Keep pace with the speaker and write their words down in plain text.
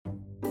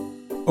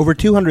Over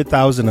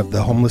 200,000 of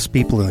the homeless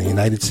people in the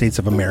United States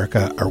of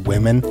America are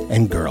women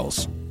and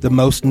girls. The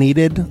most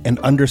needed and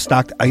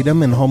understocked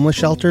item in homeless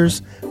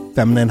shelters?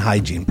 Feminine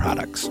hygiene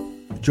products.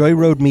 Joy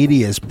Road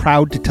Media is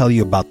proud to tell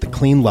you about the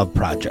Clean Love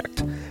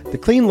Project. The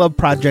Clean Love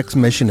Project's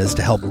mission is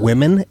to help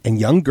women and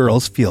young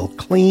girls feel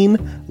clean,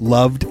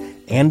 loved,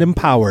 and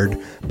empowered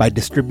by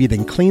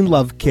distributing Clean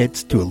Love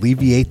kits to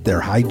alleviate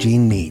their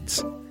hygiene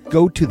needs.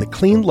 Go to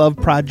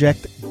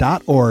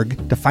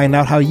thecleanloveproject.org to find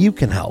out how you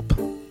can help.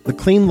 The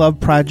Clean Love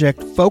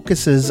Project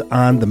focuses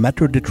on the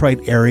Metro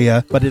Detroit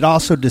area, but it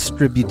also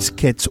distributes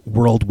kits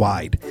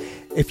worldwide.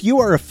 If you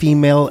are a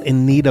female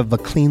in need of a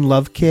Clean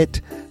Love kit,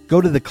 go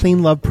to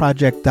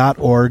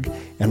thecleanloveproject.org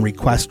and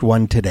request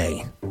one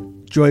today.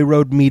 Joy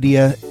Road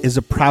Media is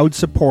a proud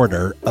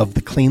supporter of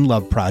the Clean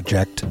Love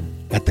Project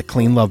at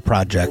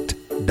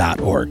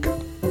thecleanloveproject.org.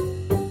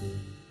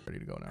 Ready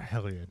to go now.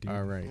 Hell yeah, dude.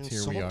 All right,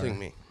 here we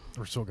are.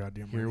 We're so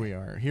goddamn Here we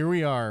are. Here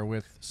we are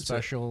with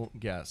special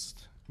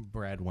guest,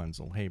 Brad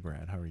Wenzel. Hey,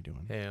 Brad, how are you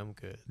doing? Hey, I'm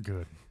good.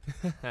 Good.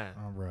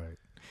 All right.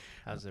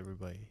 How's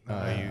everybody? How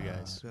are you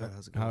guys?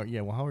 How's it going?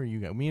 How are you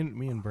guys? Me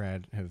and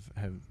Brad have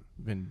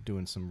been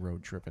doing some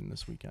road tripping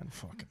this weekend.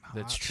 Fucking hot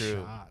That's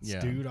true. shots,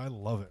 Yeah. dude. I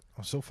love it.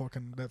 I'm so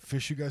fucking that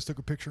fish you guys took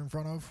a picture in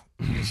front of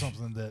is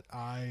something that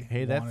I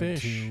Hey, that wanted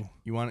fish. to- Do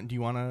you want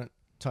to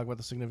talk about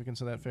the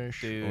significance of that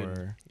fish? Dude,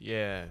 Or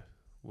yeah,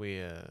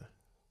 we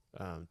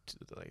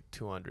like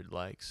 200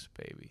 likes,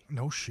 baby.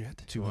 No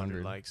shit.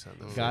 200 likes on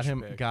the got fish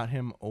him pic. got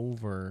him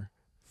over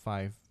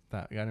 5.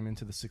 Got him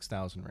into the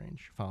 6,000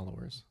 range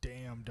followers.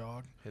 Damn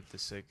dog. hit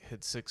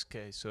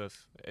 6K. So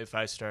if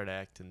I start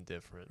acting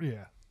different,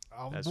 Yeah.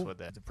 That's what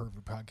that- the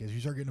perfect podcast. You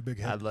start getting a big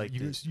head. I'd like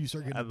you to.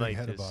 start getting I'd a big like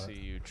head to about see it.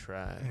 you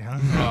try.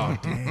 Oh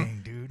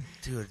dang, dude.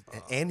 Dude,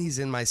 and he's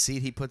in my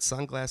seat. He puts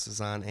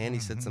sunglasses on, and he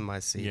sits in my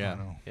seat. Yeah. I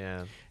know.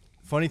 Yeah,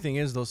 Funny thing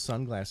is, those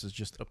sunglasses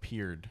just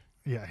appeared.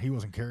 Yeah, he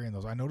wasn't carrying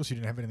those. I noticed you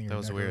didn't have anything in That your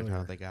was neck weird earlier.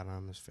 how they got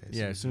on his face.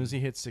 Yeah, as soon as he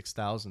hit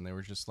 6,000, they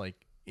were just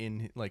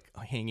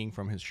hanging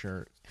from his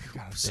shirt.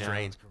 God,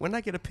 Strange. When did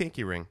I get a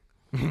pinky ring?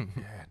 Yeah,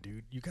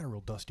 dude. You got a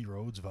real Dusty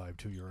Rhodes vibe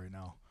to you right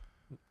now.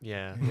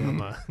 yeah.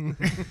 Yeah.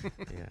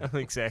 I'm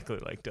exactly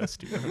like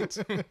Dusty Rhodes.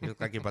 You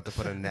look like you're about to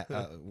put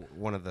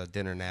one of the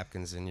dinner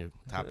napkins in your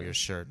top of your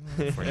shirt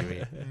before you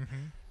eat.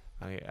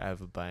 I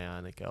have a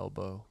bionic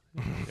elbow.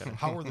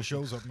 How were the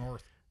shows up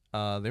north?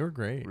 They were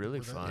great. Really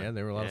Were they? fun. Yeah,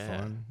 they were a lot Yeah.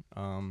 of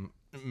fun.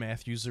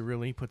 Matthew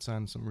Zerilli puts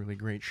on some really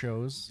great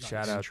shows.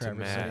 Shout in out to Traverse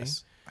Matt.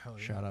 City. Hell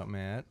yeah. Shout out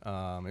Matt.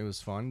 It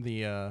was fun.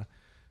 The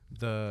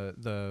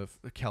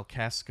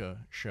Kalkaska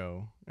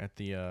show at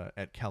the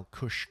at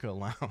Kalkushka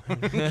Lounge. Oh,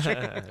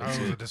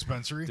 it was a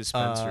dispensary?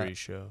 Dispensary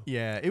show.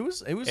 Yeah, it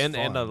was And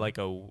fun. like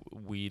a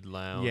weed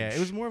lounge. Yeah, it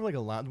was more of like a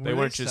lounge. They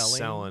weren't just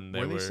selling,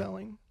 Were they they were-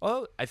 selling?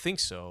 Oh, I think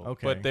so.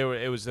 Okay. But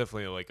it was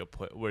definitely like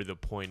where the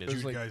point Did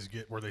is. you guys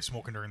were they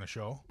smoking during the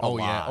show? Oh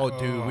yeah. lot. Oh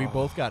dude, we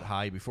both got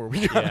high before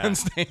we got Yeah. on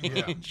stage.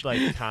 Yeah.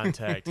 like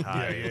contact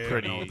high.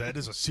 Pretty. no, that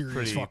is a serious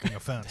pretty fucking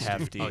offense. dude.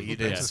 hefty. Oh, you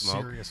didn't Yeah. That's a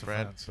smoke, serious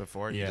Brad, offense.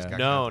 before? You Yeah. just got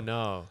No, contact?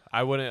 no.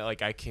 I wouldn't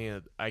like. I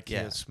can't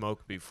Yeah.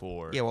 smoke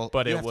before. Yeah, well,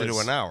 but you it have was to do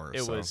an hour.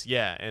 It so. was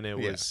and it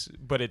Yeah. was,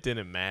 but it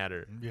didn't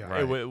matter. Yeah.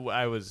 Right.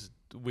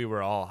 We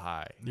were all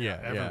high. Yeah,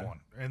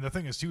 everyone. And the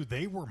thing is, too,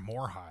 they were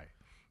more high.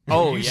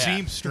 Oh you yeah.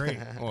 seemed straight.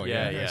 Oh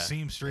Yeah, You yeah. guys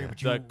seemed straight, but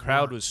The you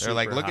crowd were- was They're super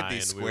like, look high at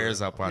these and we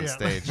squares were- up on Yeah.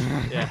 stage.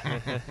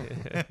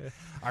 Yeah.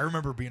 I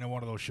remember being at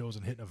one of those shows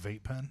and hitting a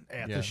vape pen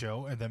at Yeah. the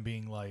show, and then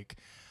being like,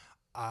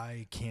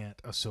 I can't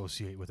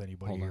associate with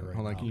anybody Hold here on, right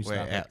hold on. now. Can you Wait,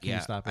 stop it? Can yeah,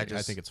 you stop I it? I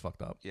just- think it's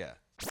fucked up. Yeah.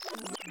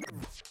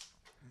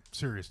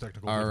 Serious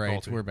technical All right,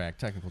 difficulty. we're back.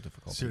 Technical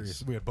difficulties.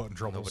 Serious. We had button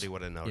troubles. Nobody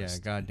would have Yeah,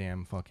 noticed.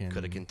 goddamn fucking.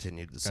 Could have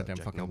continued the Goddamn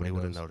subject. fucking Nobody would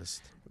have windows.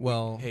 noticed.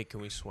 Well, Hey, can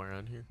we swear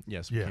on here?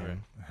 yes, we Yeah.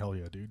 can. Hell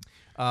yeah, dude.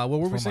 What were It's we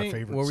one of my saying? What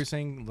favorites. were we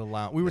saying? The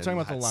lounge. We were Then talking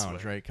about the I'd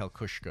lounge, swear. right?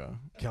 Kalkushka.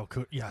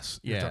 Calcut. Yes.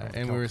 you're talking Yeah, about the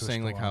and we were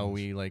saying Calcushka like how Lounge.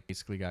 we like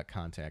basically got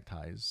contact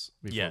highs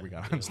before Yeah. we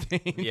got on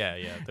stage. Yeah,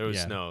 yeah. There was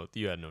Yeah.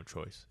 you had no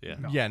choice. Yeah.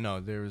 No. Yeah,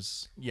 no,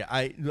 there's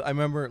I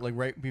remember like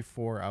right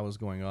before I was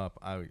going up,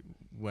 I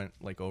went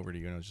like over to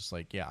you and I was just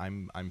like, yeah,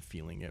 I'm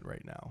feeling it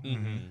right now.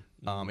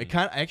 It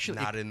kind of actually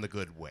Not in the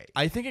good way.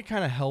 I think it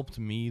kind of helped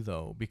me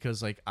though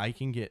because like I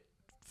can get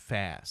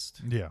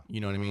fast. Yeah.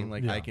 You know what I mean?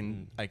 Like Yeah.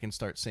 I can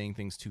start saying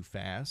things too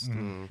fast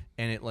Mm-hmm.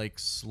 and it like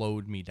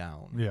slowed me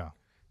down. Yeah.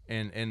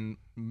 And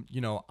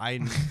you know, I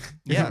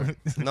Yeah.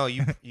 No,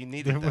 you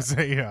needed It was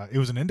that. it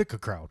was an indica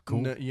crowd.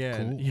 Cool. No, yeah,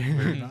 Cool. yeah.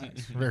 Very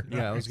nice. Very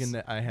yeah, I was nice.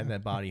 getting I had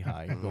that body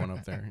high going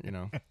up there, you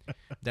know.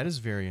 That is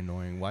very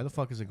annoying. Why the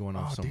fuck is it going Oh,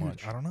 off so dude,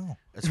 much? I don't know.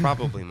 It's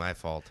probably my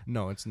fault.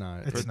 No, it's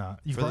not. It's not.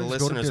 You for the probably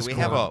just go to listeners, we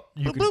have Discord. a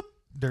You bloop, could- bloop.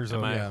 There's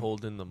Am a I yeah.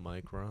 holding the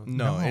mic wrong?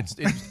 No, No.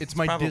 it's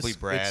my Probably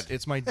Brad.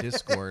 It's my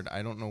Discord.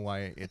 I don't know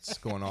why it's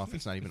going off.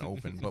 It's not even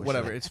open. But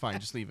whatever, it's fine.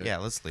 Just leave it. Yeah,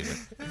 let's leave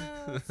it.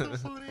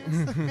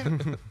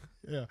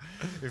 yeah.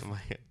 If My-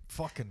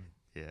 fucking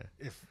Yeah.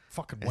 If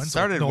fucking It Wenzel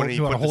started when he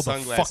knew how to put the hold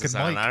sunglasses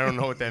fucking on. mic. I don't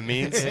know what that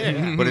means,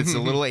 but it's a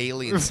little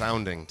alien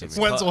sounding to me.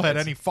 Wenzel had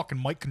any fucking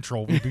mic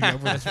control, we'd be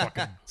over this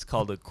fucking. It's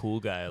called a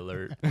cool guy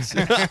alert.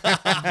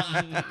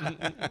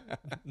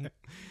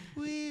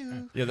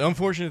 Yeah, the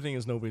unfortunate thing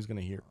is nobody's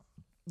gonna hear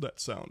that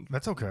sound.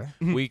 That's okay,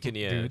 We can,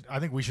 dude. I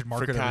think we should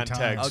mark For it every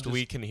time. context,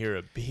 we can hear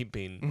a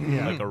beeping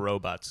Yeah. like a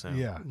robot sound.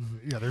 Yeah,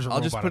 yeah. There's a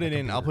I'll just robot put on it the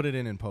in. I'll computer.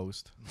 put it in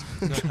post.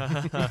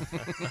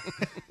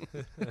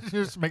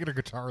 Just make it a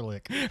guitar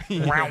lick.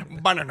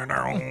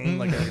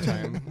 Like every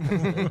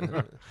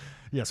time.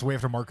 Yeah, so we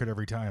have to mark it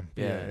every time.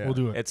 Yeah, Yeah. We'll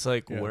do it. It's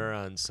like Yeah. we're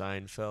on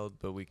Seinfeld,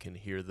 but we can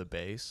hear the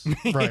bass.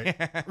 Right.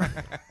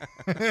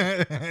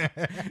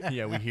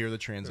 Yeah, we hear the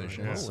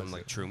transition. Yeah. Some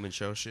like Truman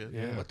Show shit.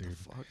 Yeah, What dude. the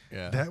fuck?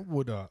 Yeah. That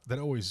would that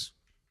always.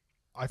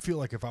 I feel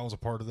like if I was a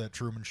part of that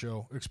Truman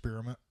Show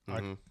experiment,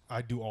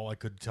 I'd do all I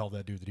could to tell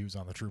that dude that he was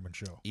on the Truman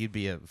Show. You'd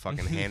be a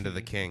fucking hand of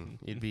the king.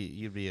 You'd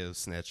be a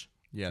snitch.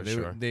 Yeah, For they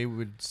sure. would, they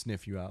would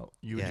sniff you out.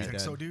 You would Yeah. be You think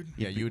dead. so, dude?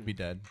 Yeah, you would be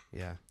dead.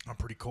 Yeah. I'm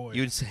pretty coy.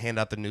 You'd hand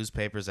out the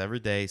newspapers every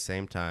day,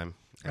 same time.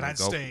 and I'd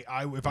go stay.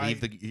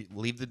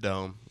 leave the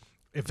dome.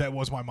 If that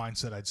was my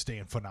mindset, I'd stay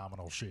in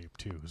phenomenal shape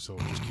too. So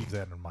just keep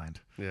that in mind.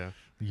 Yeah.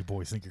 You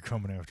boys think you're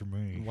coming after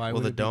me. Why Well,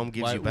 would the it be- dome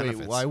gives why, you benefits.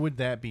 Wait, why would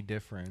that be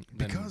different?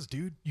 than- Because,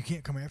 dude, you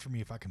can't come after me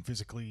if I can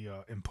physically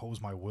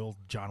impose my will,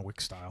 John Wick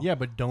style. yeah,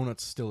 but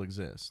donuts still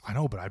exist. I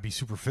know, but I'd be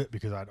super fit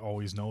because I'd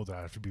always know that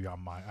I have to be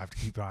on I have to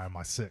keep an eye on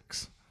my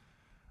six.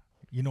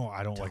 You know,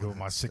 I don't like it when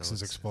my Donuts six still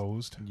is exist.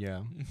 exposed.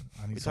 Yeah.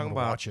 I need You someone talking to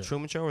about watch it.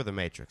 Truman Show or the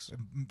Matrix?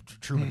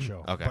 Truman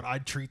Show. Okay. But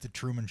I'd treat the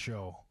Truman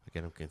Show I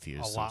get them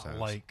confused a lot sometimes.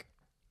 like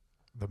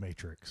the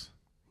Matrix.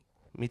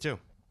 Me too.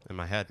 In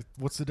my head.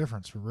 What's the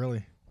difference,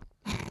 really?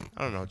 I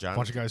don't know, John. A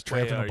bunch of guys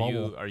trapped Wait, in a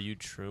bubble. are you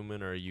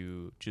Truman, or are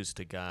you just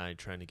a guy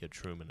trying to get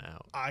Truman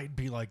out? I'd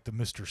be like the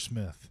Mr.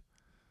 Smith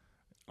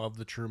Of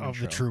the Truman of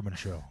Show. the Truman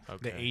Show.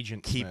 Okay. The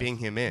agent. Keeping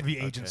Smith. him in. The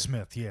Agent Okay.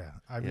 Smith, yeah.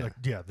 I'd be Yeah. like,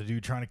 yeah, the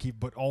dude trying to keep,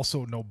 but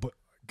also no, but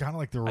kind of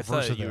like the I reverse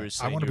thought of you that. were I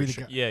saying want to you be were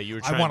the guy. yeah, you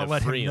were I trying want to to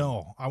let free him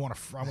know. I want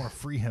to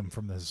free him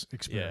from this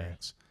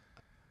experience.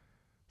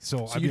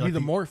 So So I'd you'd be, like the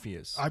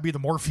Morpheus. I'd be the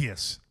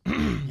Morpheus.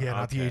 Yeah,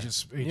 not the Okay.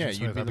 Agent Yeah, Smith.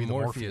 you'd be I'd the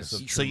Morpheus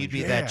of So you'd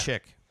be Show. that Yeah.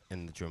 chick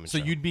in the Truman So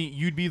Show. you'd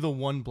be the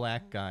one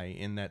black guy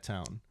in that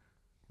town.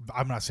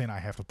 I'm not saying I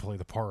have to play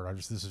the part.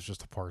 This is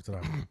just a part that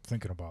I'm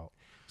thinking about.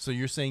 So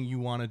you're saying you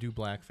want to do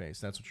blackface?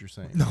 That's what you're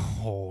saying?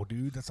 No,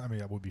 dude.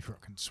 That would be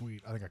fucking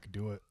sweet. I think I could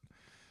do it.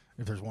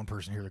 If there's one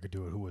person here that could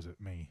do it, who is it?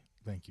 Me.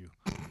 Thank you.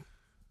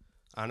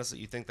 Honestly,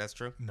 you think that's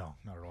true? No,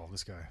 not at all.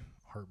 This guy,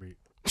 heartbeat.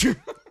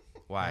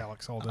 Why?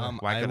 Alex all day.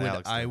 Why I could would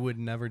Alex do I it? would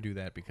never do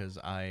that because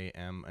I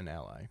am an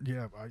ally.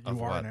 Yeah, Of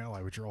you are what? an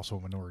ally, but you're also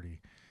a minority,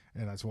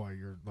 and that's why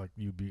you're like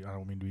you'd be. I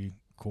don't mean to be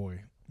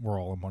coy.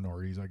 We're all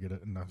minorities. I get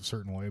it in a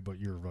certain way, but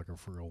you're like a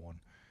for real one.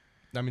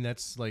 I mean,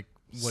 that's like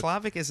what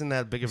Slavic isn't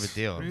that big of a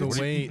deal. the What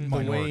do you- way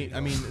minority,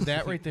 I mean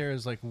that right there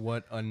is like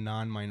what a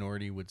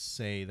non-minority would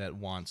say that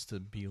wants to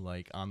be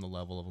like on the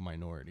level of a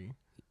minority.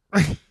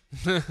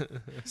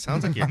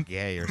 Sounds like you're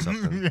gay or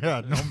something.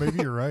 Yeah, no,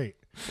 maybe you're right.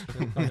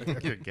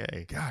 You're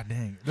gay. God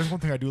dang. There's one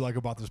thing I do like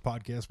about this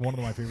podcast. One of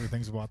my favorite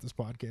things about this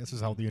podcast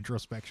is how the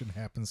introspection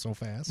happens so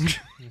fast.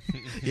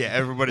 Yeah,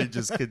 everybody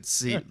just could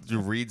see,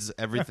 reads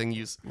everything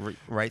you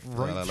right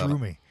Through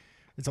me.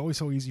 It's always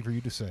so easy for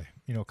you to say.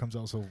 You know, it comes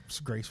out so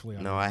gracefully.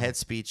 No, I had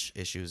speech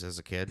issues as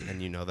a kid,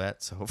 and you know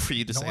that. So for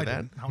you to No, say I that,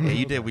 didn't. How did I yeah,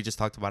 you know did. that? We just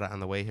talked about it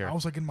on the way here. I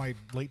was like in my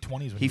late 20s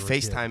when He you were a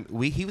kid.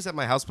 FaceTimed. He was at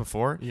my house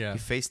before. Yeah. He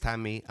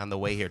FaceTimed me on the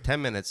way here,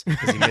 10 minutes,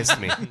 because he missed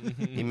me.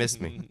 He missed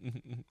me.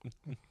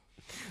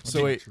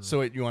 So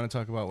wait, you want to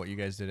talk about what you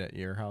guys did at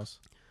your house?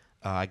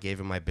 I gave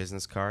him my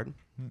business card,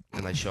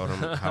 and I showed him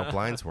how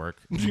blinds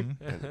work, and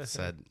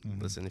said,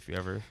 "Listen, if you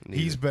ever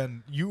need it."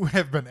 You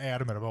have been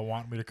adamant about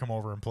wanting me to come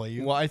over and play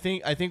you. Well, I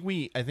think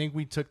we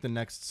took the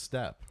next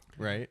step,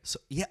 right? So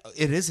yeah,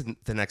 it is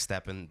the next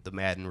step in the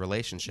Madden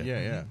relationship.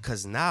 Yeah, yeah.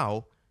 Because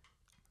now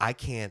I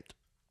can't.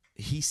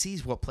 He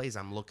sees what plays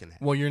I'm looking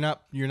at. Well, you're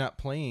not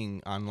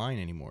playing online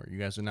anymore. You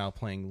guys are now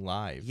playing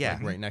live. Yeah,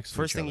 like, right next to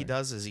First each thing he other.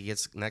 does is he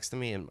gets next to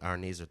me and our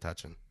knees are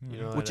touching, You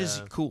know which what,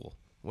 is cool.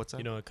 What's up?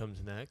 You know what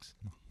comes next?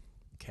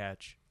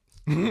 Catch.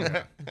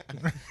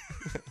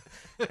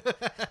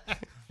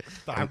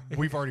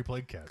 We've already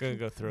played catch. Gonna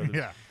go throw the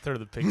Yeah. throw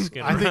the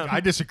pigskin I around. think I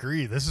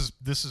disagree. This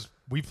is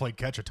we played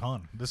catch a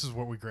ton. This is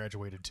what we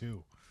graduated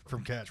to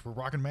from catch. We're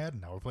rocking Madden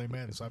now. We're playing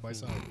Madden side by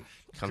side.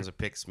 Comes and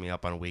picks me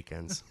up on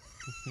weekends.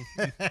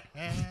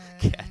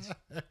 Catch.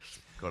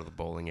 Go to the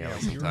bowling alley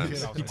when you were a kid,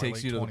 sometimes. I was He in my takes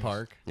late you to the 20s.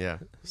 park. Yeah,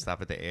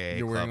 stop at the AA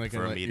You're club wearing like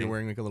for a you're meeting.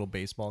 wearing like a little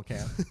baseball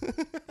cap.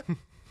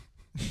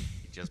 He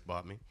just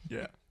bought me.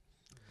 Yeah.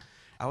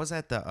 I was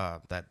at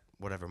the that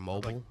whatever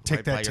mobile take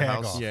right that by your tag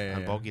house off. Yeah,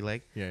 on yeah. Bogey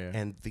Lake. Yeah, yeah.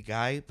 And the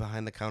guy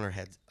behind the counter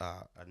had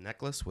a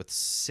necklace with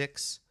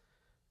 6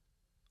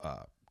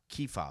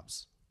 key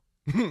fobs,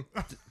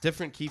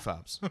 different key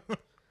fobs.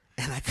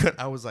 And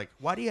I was like,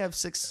 why do you have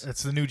 6?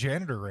 It's the new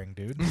janitor ring,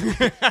 dude.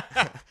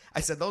 I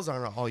said, those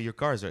aren't all your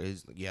cars.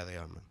 He's like, yeah, they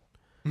are,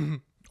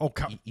 man.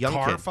 young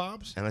car kid.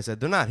 fobs? And I said,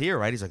 they're not here,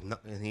 right? He's like, no.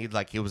 And he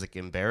was like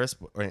embarrassed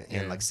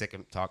and like sick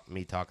of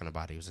me talking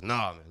about it. He was like, no,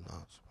 man,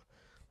 no.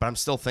 But I'm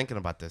still thinking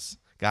about this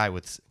guy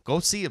go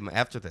see him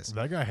after this.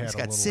 That guy had He's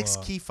got a little, 6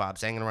 key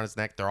fobs hanging around his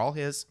neck. They're all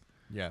his.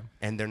 Yeah.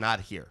 And they're not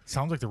here.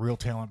 Sounds like the real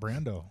talent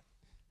Brando.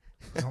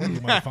 Sounds like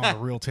you might have found a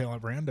real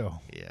talent Brando.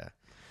 Yeah.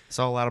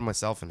 Saw a lot of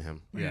myself in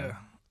him. Yeah.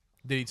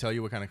 Did he tell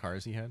you what kind of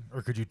cars he had?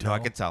 Or could you tell? No, I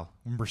could tell.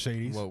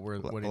 Mercedes. What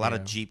A did lot he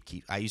of have? Jeep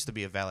key. I used to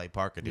be a valet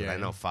parker, dude. Yeah. I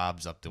know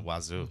fobs up to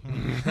wazoo.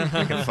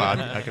 I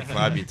can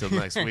fob you till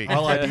next week.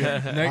 I'll ID,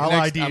 I'll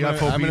ID I'm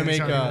FOB gonna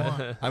make anytime you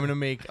want.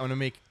 I'm gonna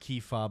make key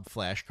fob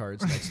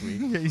flashcards next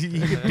week.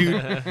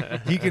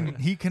 Dude,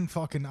 he can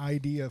fucking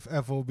ID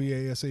FOB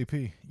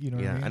ASAP. You know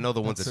what I mean? I know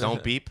the ones that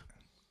don't beep.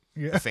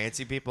 Yeah. The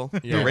fancy people,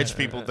 Yeah. the rich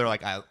people, they're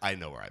like, I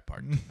know where I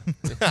parked.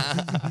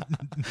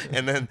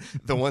 And then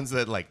the ones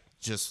that like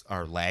just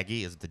are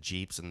laggy is the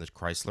Jeeps and the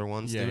Chrysler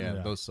ones, Yeah, dude. yeah,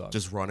 Yeah. those suck.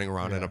 Just running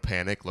around in a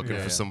panic looking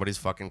Yeah. for somebody's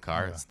fucking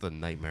car. Yeah. It's the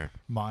nightmare.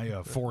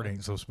 My Ford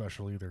ain't so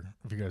special either.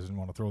 If you guys didn't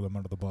want to throw them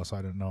under the bus,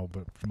 I didn't know.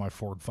 But my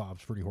Ford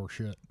fob's pretty horse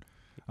shit.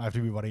 I have to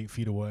be about 8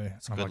 feet away. a I'm like,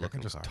 I good-looking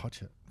can just car.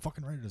 touch it.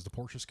 Fucking right, it is the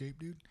Porsche Escape,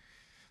 dude.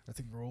 That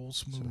thing rolls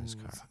smooth. nice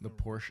car. the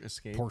Porsche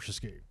Escape. Porsche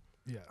Escape.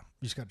 Yeah,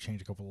 you just got to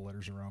change a couple of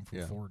letters around from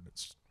Yeah. Ford.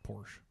 It's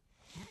Porsche.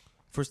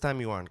 First time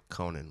you were on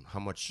Conan, how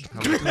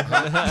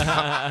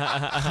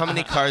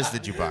many cars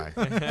did you buy?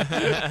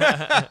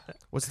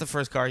 What's the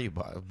first car you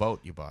bought? A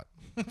boat you bought?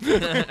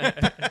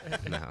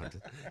 No.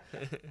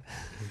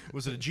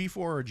 Was it a G4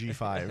 or a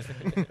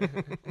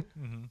G5?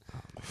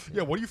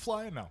 Yeah, what are you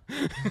flying now?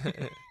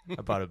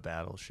 I bought a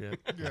battleship.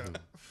 Yeah.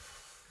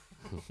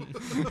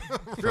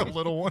 Real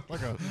little one,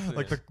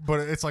 but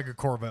it's like a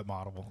Corvette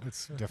model.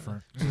 It's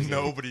different.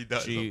 Nobody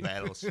does Gee. a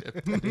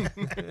battleship.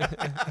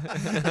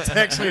 It's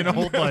actually an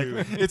old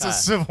it's a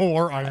Civil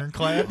War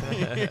ironclad.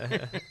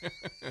 A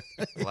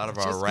lot of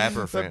our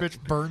rapper That fans.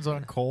 bitch burns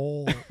on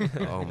coal.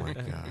 Oh my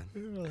god.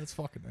 Yeah, that's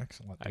fucking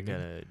excellent. I dude. got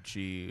a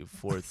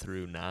G4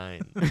 through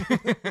 9.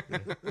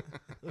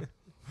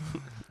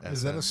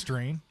 Is that a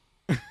strain?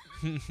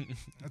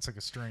 That's like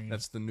a strain.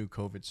 That's the new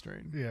COVID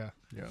strain. yeah.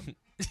 Yeah.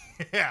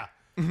 Yeah.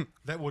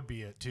 That would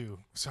be it too.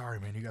 Sorry,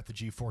 man. You got the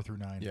G4 through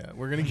 9. Yeah.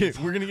 We're gonna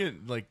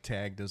get like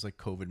tagged as like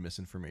COVID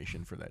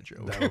misinformation for that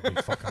joke. That would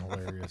be fucking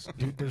hilarious,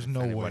 dude. There's no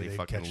way Anybody they'd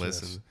fucking catch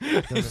listen.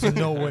 this. There's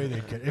no way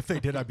they'd get. If they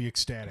did, I'd be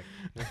ecstatic.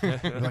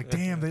 They're like,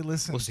 damn, they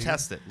listen. Let's dude.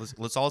 test it.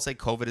 Let's all say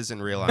COVID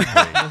isn't real on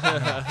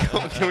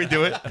 3. Can we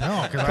do it?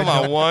 No, because Come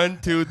on, 1,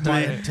 2, 3. My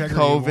integrity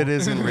COVID won't-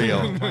 isn't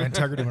real. My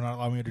integrity would not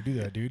allow me to do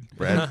that, dude.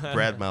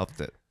 Brad mouthed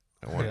it.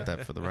 I wanted Yeah.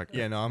 that for the record.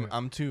 Yeah. No.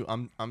 I'm too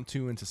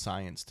into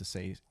science to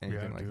say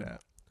anything like dude.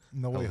 that.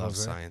 No I way, love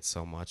Jose. science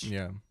so much.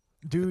 Yeah.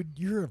 Dude,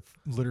 you're a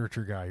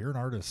literature guy. You're an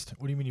artist.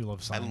 What do you mean you love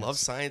I science? love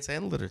science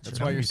and literature. That's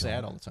No, why you're you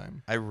sad don't. all the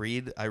time. I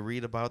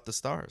read about the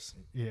stars.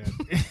 Yeah.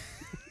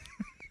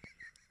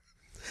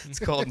 It's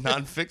called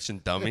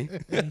nonfiction, dummy.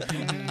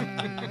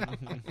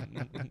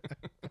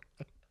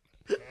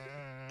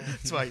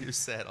 That's why you're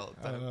sad all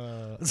the time.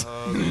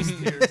 Oh, these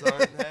tears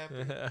aren't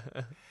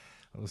happy.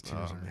 Those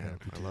tears Oh are man,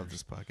 happy. I love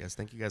tears. this podcast.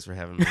 Thank you guys for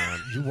having me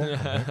on. You're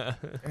welcome.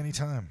 man.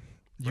 Anytime.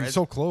 You're Brad-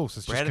 so close.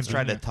 It's Brad has just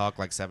tried to convenient. talk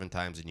like 7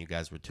 times, and you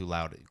guys were too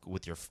loud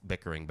with your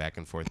bickering back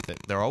and forth.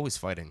 They're always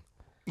fighting.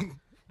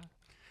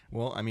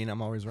 Well, I mean,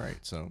 I'm always right.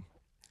 So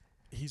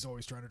He's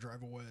always trying to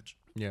drive a wedge.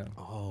 yeah.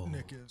 Oh,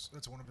 Nick is.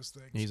 That's one of his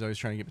things. He's always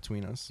trying to get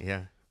between us.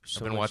 yeah. So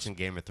I've been much watching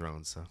Game of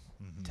Thrones, so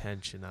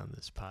tension on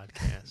this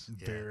podcast.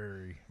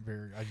 Very,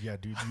 very. Yeah,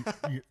 dude.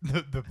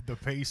 The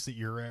pace that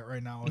you're at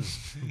right now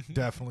is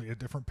definitely a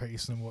different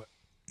pace than what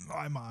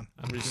I'm on.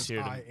 I'm just Because here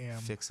to I am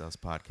fix us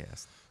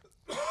podcast.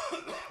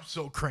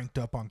 so cranked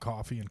up on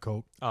coffee and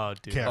Coke. Oh,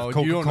 dude. Kev. Oh,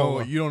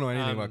 Coca-Cola. you don't know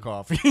anything about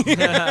coffee. Oh,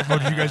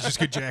 did you guys just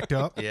get jacked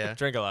up? Yeah.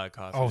 Drink a lot of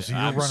coffee. Oh, so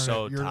you're I'm running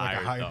so it- you're like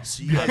a tired, high- though.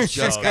 So You I'm guys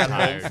just so got home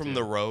tired, from dude.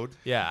 the road.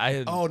 Yeah, I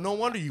had. Oh, no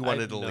wonder you I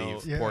wanted to know.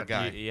 leave. Yeah. Poor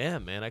guy. Yeah,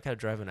 man. I gotta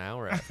drive an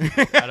hour after.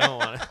 I don't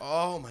want to.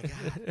 Oh my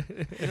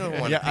god. You don't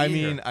want Yeah, to I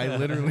mean, I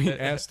literally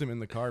asked him in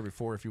the car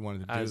before if he wanted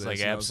to do I was this. like,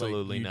 and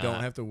absolutely you not.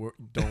 don't have to.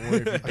 Don't worry if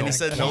you don't. And he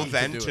said no want to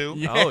then do it. too.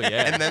 Yeah. Oh, yeah.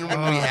 And then when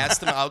we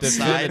asked him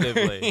outside,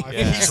 Definitively. I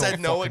Yeah. he feel so said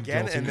no fucking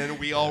again, guilty. and then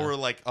we all were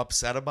like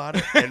upset about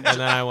it. And then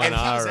I went,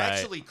 and he was "All right."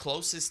 actually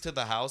closest to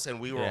the house, and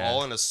we were Yeah.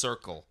 all in a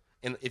circle.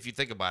 And if you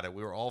think about it,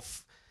 we were all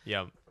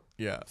Yeah.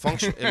 Yeah.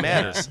 function. It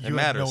matters. You It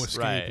had no matters.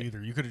 escape Right.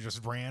 either. You could have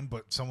just ran,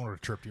 but someone would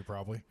have tripped you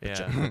probably.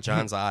 Yeah.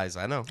 John's eyes.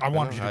 I know. I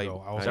wanted know you to how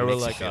go. I was There how were it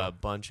makes like you feel. a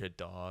bunch of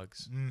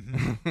dogs.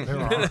 There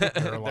are a lot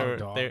They of were-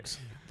 dogs.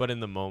 But in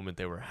the moment,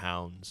 they were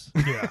hounds.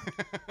 Yeah,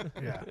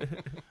 yeah.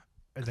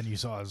 And then you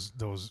saw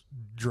those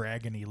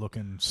dragony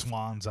looking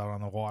swans out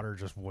on the water,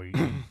 just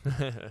waiting,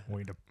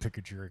 waiting to pick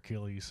at your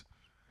Achilles.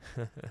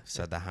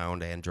 Said the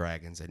Hound and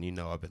Dragons, and you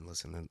know I've been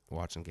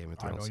watching Game of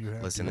I know Thrones, you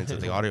have. listening to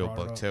dude. the Brought it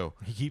audiobook up. too.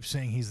 He keeps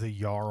saying he's the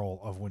Jarl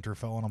of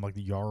Winterfell, and I'm like,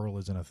 the Jarl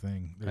isn't a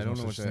thing. There's I don't no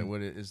know what such that. thing.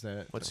 What is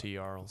that? What's a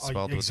Jarl?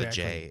 Spelled with a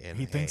exactly. J and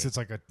he thinks A. it's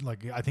like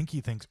I think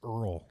he thinks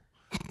Earl,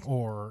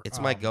 or It's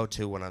my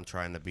go-to when I'm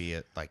trying to be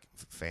at like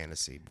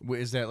fantasy.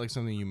 Is that like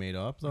something you made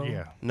up though?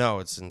 Yeah. No,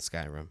 it's in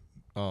Skyrim.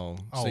 Oh,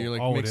 Oh, so you're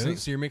like it mixing.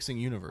 is? So you're mixing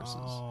universes.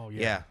 Oh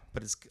Yeah,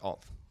 but it's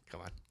all.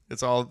 Come on,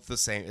 it's all the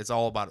same. It's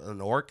all about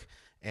an orc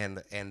and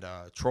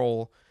a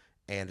troll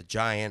and a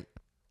giant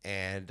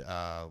and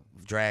a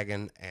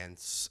dragon and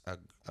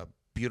a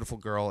beautiful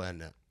girl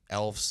and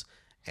elves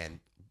and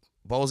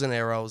bows and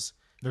arrows.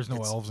 There's no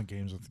elves in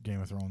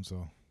Game of Thrones,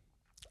 though.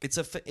 It's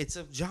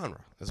a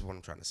genre. Is what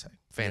I'm trying to say.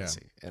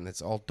 Fantasy, and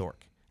it's all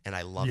dork, and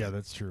I love it. Yeah,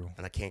 that's true.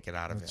 And I can't get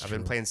out of That's it. I've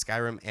been true. playing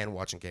Skyrim and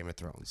watching Game of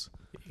Thrones.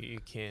 You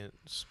can't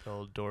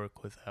spell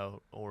dork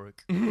without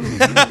orc.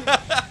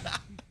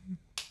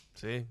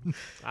 See,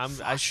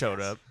 I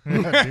showed up.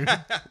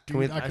 Yeah, dude.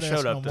 we- I I could showed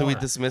ask no up. Do we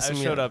more. dismiss I him?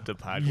 showed yet? up to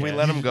podcast. Can we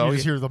let him go? You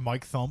just hear the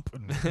mic thump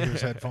and hear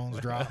his headphones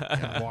drop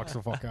and he walks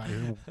the fuck out of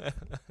here.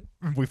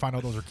 We find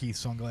out those are Keith's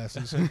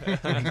sunglasses. And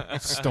he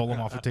stole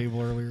them off the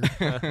table earlier.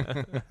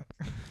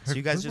 So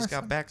you guys Where's just my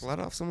got back. Let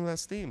off some of that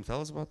steam.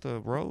 Tell us about the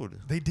road.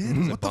 They did.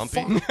 Was it What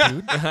bumpy? the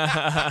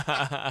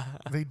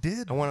fuck, dude? They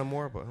did. I want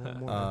more, but I want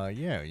more.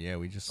 Yeah.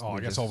 We just. Oh, we I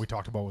guess just, all we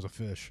talked about was a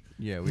fish.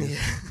 Yeah, we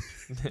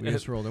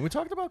just rolled in. We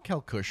talked about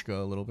Kalkushka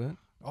a little bit.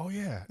 Oh,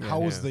 yeah. Yeah. How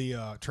was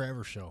the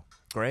Travers show?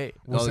 Great.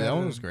 That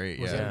one was great.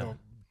 Was Yeah. that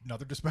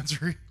another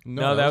dispensary?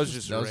 No, that was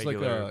just that a was like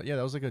regular a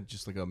that was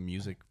like a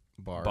music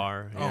bar.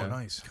 bar. Oh, Yeah.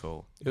 nice.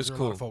 Cool. It was there a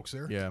cool. lot of folks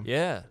there? Yeah.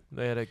 Yeah,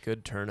 they had a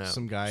good turnout.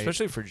 Some guy-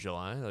 especially for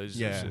July.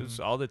 Yeah.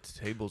 All the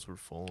tables were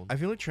full. I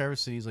feel like Traverse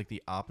City is like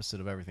the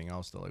opposite of everything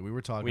else, though. Like we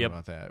were talking Yep.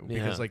 about that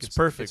Yeah. because like It's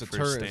perfect it's a for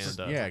tourist.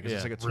 stand-up. Yeah, because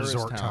it's Yeah. like a tourist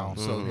Resort town. town.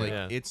 So Mhm. like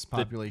Yeah. its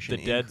population.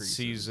 The dead increases.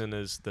 season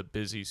is the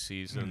busy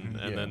season,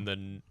 and Yeah. then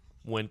the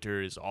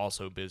winter is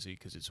also busy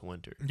because it's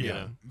winter. Yeah, you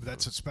know?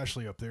 that's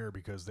especially up there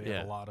because they Yeah.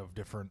 have a lot of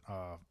different,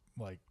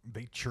 like,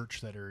 they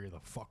church that area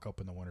the fuck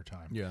up in the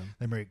wintertime. Yeah.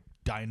 They make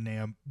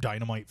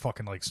dynamite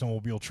fucking, like,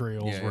 snowmobile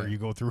trails Yeah, where yeah. you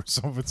go through.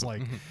 Some of it's,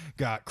 like,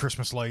 got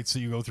Christmas lights, so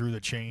you go through the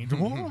change.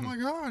 Oh, my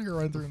God, you're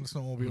right there in the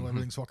snowmobile.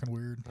 Everything's fucking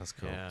weird. That's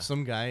cool. Yeah.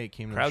 Some guy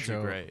came to Crowds the are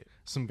show. great.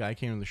 Some guy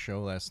came to the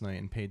show last night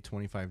and paid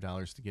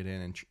 $25 to get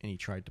in, and he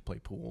tried to play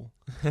pool.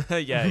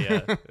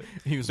 yeah.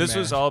 He was This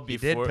was mad. all He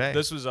did before. pay.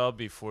 This was all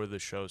before the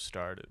show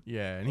started.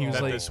 Yeah, and he was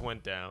That like, this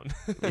went down.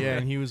 yeah,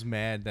 and he was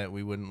mad that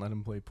we wouldn't let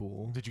him play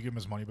pool. Did you give him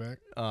his money back?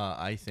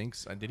 I think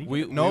so. Did he?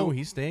 We- no, we-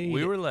 he stayed.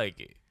 We were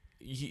like,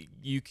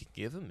 you could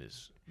give him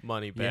his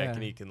money back Yeah.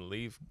 and he can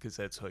leave because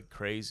that's like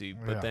crazy.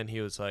 But Yeah. then he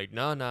was like,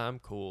 no, I'm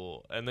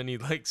cool. And then he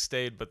like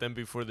stayed. But then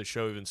before the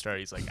show even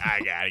started, he's like,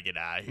 I gotta get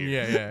out of here.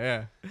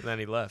 Yeah. And then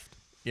he left.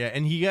 Yeah,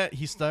 and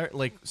he started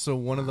like so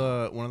one of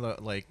the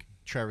like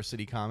Traverse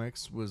City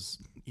comics was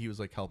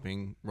like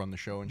helping run the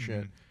show and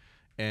shit.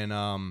 And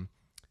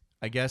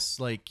I guess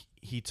like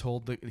he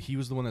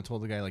was the one that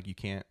told the guy like you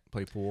can't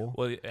play pool.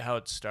 Well, how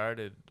it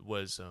started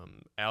was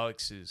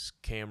Alex's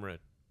camera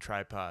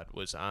tripod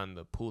was on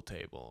the pool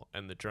table,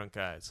 and the drunk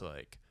guy's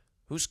like,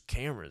 whose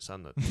camera's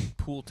on the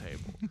pool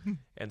table?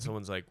 And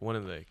someone's like, one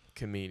of the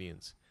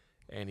comedians.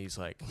 And he's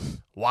like,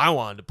 well, I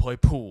wanted to play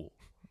pool.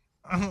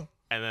 And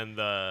then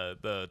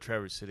the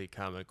Traverse City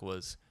comic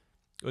was,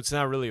 it's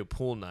not really a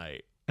pool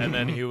night. And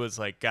then he was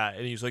like,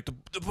 and he was like,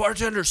 the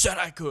bartender said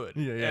I could.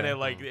 Yeah. And it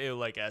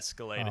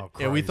escalated. Oh,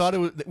 Yeah, we Christ. thought it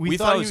was. We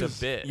thought he it was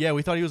a bit. Yeah,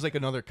 we thought he was like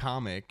another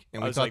comic,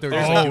 and I we was thought like, they were oh,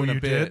 just like doing you a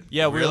bit. did?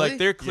 Yeah, we were Really? like,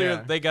 they're clear.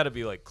 Yeah. They got to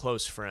be like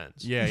close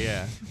friends.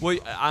 Yeah. Well,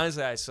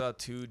 honestly, I saw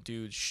two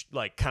dudes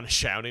like kind of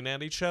shouting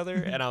at each other,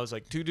 and I was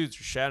like, two dudes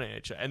are shouting at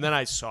each other. And then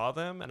I saw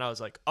them, and I was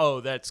like,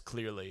 oh, that's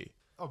clearly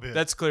A bit.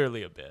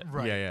 a bit.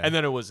 right. Yeah. And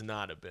then it was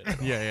not a bit.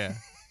 Yeah.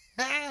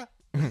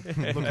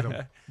 Look at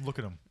him. Look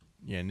at him.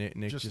 Yeah, Nick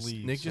Just just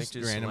leaves. Nick just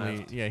Nick just randomly.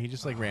 left. Yeah, he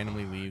just like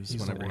randomly leaves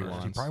He's whenever the he worst.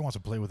 wants. He probably wants to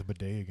play with a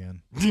bidet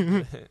again.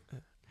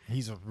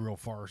 He's a real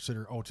far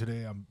sitter. Oh,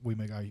 today I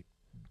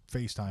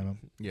FaceTime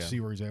him, Yeah. see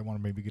where he's at. I want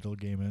to maybe get a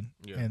little game in,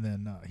 Yeah. and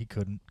then he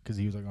couldn't because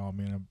he was like, "Oh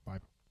man, I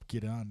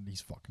get on, and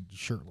he's fucking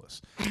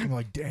shirtless." I'm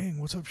like, "Dang,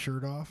 what's up,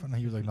 shirt off?" And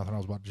he was like, "Nothing." I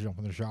was about to jump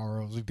in the shower.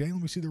 I was like, "Dang,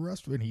 let me see the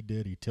rest of it." And he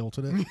did. He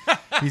tilted it.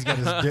 He's got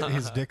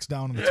his dick's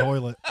down in the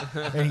toilet,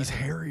 and he's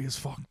hairy as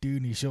fuck, dude.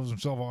 And he shows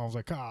himself off. I was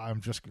like, I'm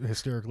just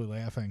hysterically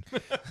laughing.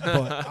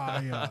 But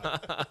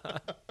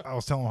I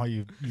was telling him how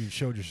you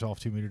showed yourself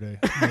to me today,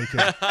 naked.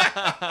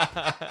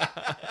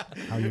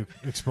 How you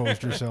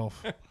exposed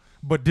yourself.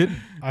 But didn't.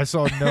 I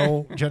saw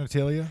no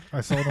genitalia. I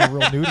saw no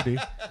real nudity.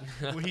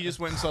 Well, he just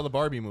went and saw the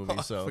Barbie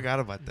movie, so Forgot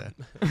about that.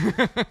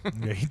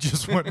 Yeah, he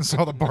just went and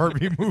saw the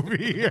Barbie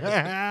movie.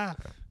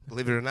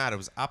 Believe it or not, it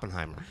was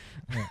Oppenheimer.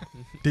 Yeah.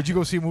 Did you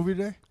go see a movie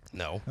today?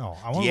 No. No.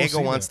 I want Diego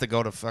to wants to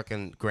go to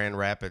fucking Grand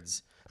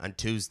Rapids on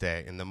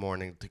Tuesday in the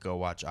morning to go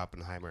watch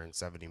Oppenheimer in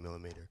 70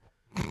 millimeter.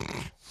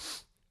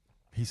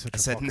 He's such I a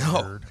said fucking no.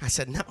 nerd. I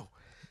said no.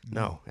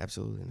 No,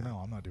 absolutely not. No,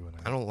 I'm not doing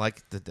that. I don't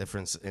like the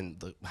difference in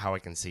how I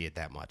can see it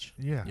that much.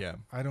 Yeah. Yeah.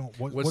 I don't.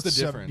 what's the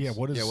difference? Yeah.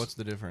 What is? Yeah, what's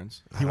the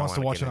difference? He I wants to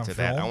don't wanna watch get it on into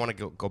that. film? I want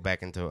to go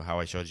back into how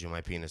I showed you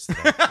my penis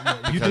today.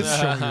 You did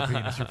show me your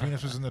penis. Your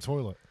penis was in the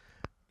toilet.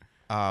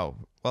 Oh,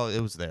 well, it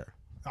was there.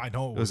 I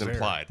know It was there.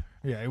 implied.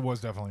 Yeah, it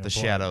was definitely The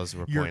implied. shadows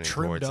were You're pointing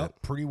trimmed towards up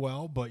it. pretty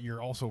well, but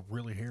you're also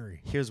really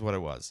hairy. Here's what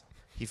it was.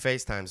 he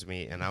FaceTimes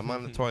me, and I'm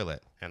on the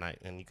toilet,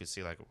 and you can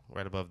see like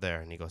right above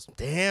there, and he goes,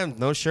 "Damn,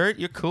 no shirt,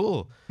 you're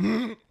cool."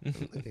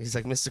 He's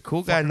like, "Mr.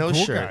 Cool Guy, Fucking no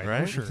cool shirt, guy, right?"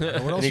 No shirt. What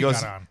else And he you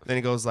goes, got on? then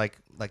he goes like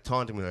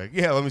taunting me, like,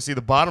 "Yeah, let me see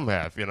the bottom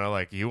half,"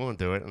 like you won't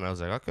do it, and I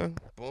was like, "Okay,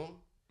 boom,"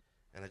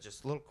 and it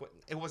just a little quick.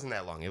 It wasn't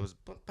that long. It was,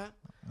 No,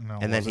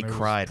 it and then he wasn't. It was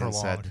cried and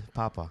prolonged. said,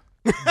 "Papa."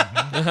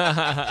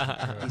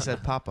 He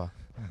said, "Papa."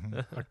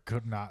 I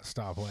could not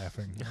stop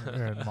laughing.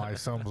 And my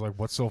son was like,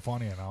 "What's so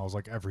funny?" And I was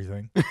like,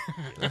 "Everything."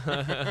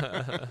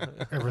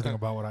 Everything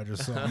about what I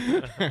just saw.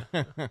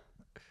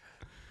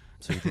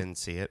 So you didn't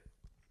see it?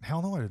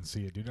 Hell no, I didn't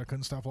see it, dude. I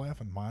couldn't stop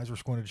laughing. My eyes were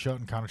squinted shut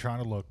and kind of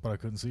trying to look, but I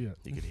couldn't see it.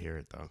 You could hear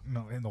it though.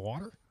 No, in the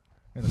water?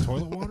 In the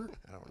toilet water?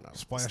 I don't know.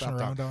 Splashing Stop around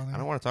talk- down there? I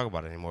don't want to talk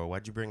about it anymore.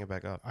 Why'd you bring it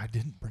back up? I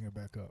didn't bring it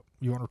back up.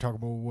 You want to talk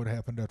about what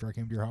happened after I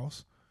came to your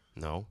house?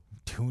 No.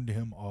 Tuned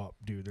him up,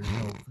 dude.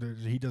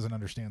 He doesn't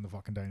understand the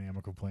fucking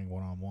dynamic of playing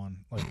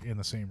one-on-one, like in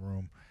the same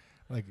room.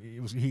 Like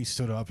he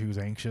stood up, he was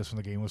anxious when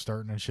the game was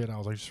starting and shit. I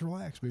was like, just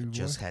relax, baby boy.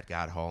 Just had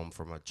got home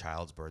from a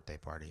child's birthday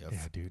party. Yeah,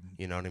 dude.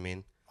 You know what I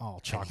mean? All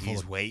And chock full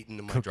he's of waiting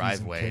in my cookies and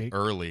driveway cake.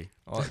 early.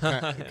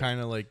 Kind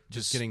of like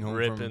just getting home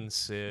ripping from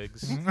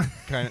cigs,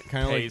 kind of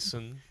like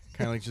pacing.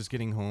 kind of like just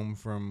getting home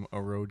from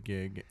a road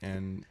gig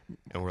and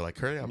And we're like,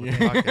 hurry up with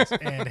the podcast.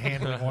 and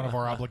handling one of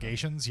our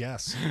obligations.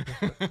 Yes.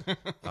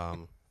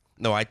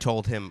 No, I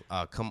told him,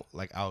 come,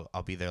 like, I'll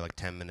be there like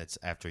 10 minutes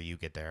after you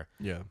get there.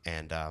 yeah.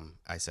 And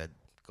I said,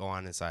 go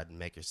on inside and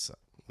make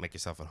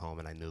yourself at home.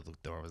 And I knew the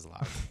door was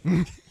locked.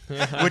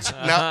 Which,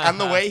 now, on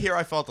the way here,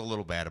 I felt a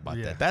little bad about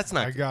that. That's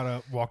not, I got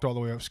up, walked all the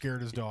way up,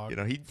 scared his dog.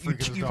 Freaking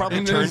his you dog probably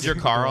out. turned your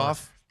car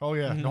off. Oh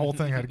yeah, the whole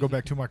thing. I had to go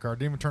back to my car.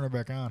 Didn't even turn it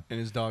back on. And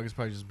his dog is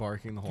probably just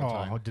barking the whole Oh,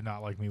 time. did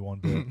not like me one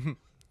bit.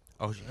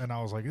 Oh, And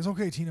I was like, "It's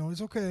okay, Tino. It's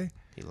okay.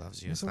 he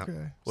loves you. It's not-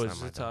 okay." What's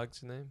my the dog.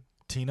 dog's name?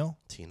 Tino,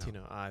 Tino.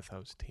 Tina. I thought it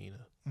was Tina.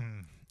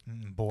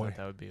 boy, Thought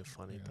that would be a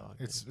funny Yeah. dog.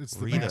 It's name.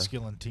 the Rita.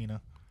 masculine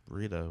Tina.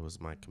 Rita was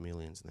my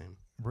chameleon's name.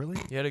 Really?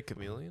 You had a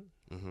chameleon?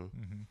 Hmm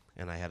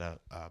And I had a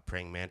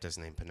praying mantis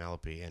named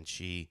Penelope, and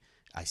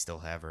I still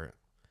have her.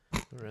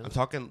 Really? I'm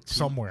talking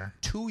Somewhere.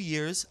 2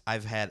 years.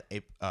 I've had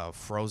a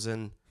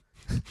frozen.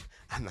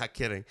 I'm not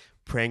kidding.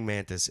 Praying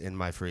mantis in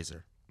my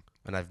freezer,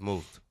 and I've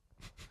moved.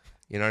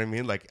 You know what I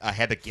mean? Like I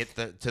had to get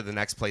to the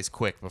next place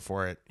quick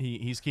before it.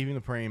 He's keeping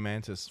the praying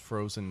mantis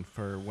frozen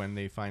for when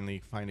they finally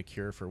find a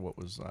cure for what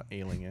was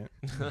ailing it.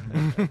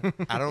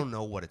 I don't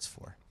know what it's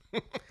for.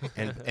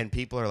 And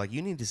people are like,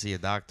 you need to see a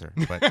doctor,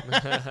 but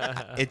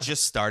it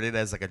just started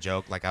as like a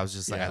joke. Like I was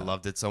just like, I Yeah.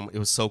 loved it so. It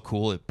was so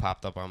cool. It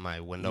popped up on my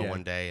window Yeah,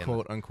 one day, and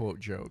quote unquote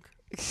joke.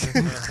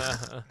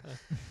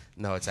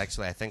 no, it's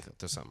actually I think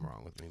there's something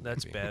wrong with me.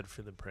 That's maybe. bad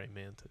for the praying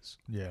mantis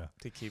Yeah.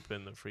 to keep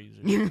in the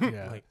freezer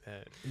Yeah. like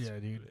that. Yeah,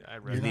 dude. I You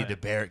read need to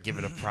that. give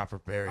it a proper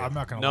burial. I'm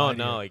not gonna No, lie to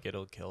no, you. like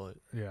it'll kill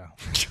it. Yeah.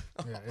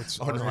 Yeah. It's.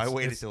 Oh no, I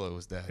waited it's, till it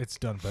was dead. It's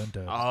done been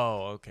dead.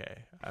 Oh,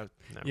 okay. Never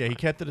Yeah, he mind.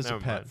 kept it as a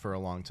Never pet mind. for a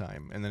long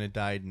time, and then it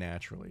died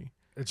naturally.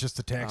 It's just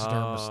the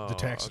taxidermist. Oh, The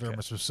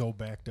taxidermist was so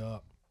backed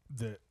up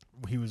that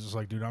he was just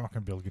like, "Dude, I'm not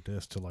gonna be able to get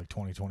this till like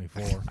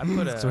 2024." I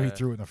put a, So he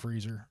threw it in the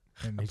freezer,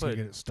 and he's gonna put-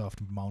 get it stuffed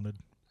and mounted.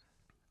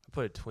 I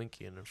put a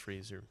Twinkie in the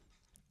freezer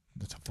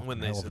That's a fucking when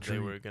they hell of a said they treat.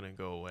 were gonna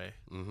go away.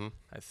 Mm-hmm.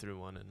 I threw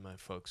one in my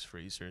folks'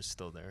 freezer. It's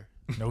still there.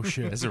 No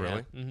shit. Is it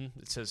really? Mm-hmm.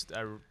 It says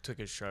took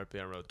a Sharpie.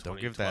 I wrote 2012. Don't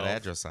give that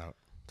address out.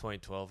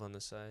 2012 on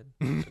the side.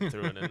 And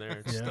threw it in there.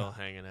 It's Yeah. still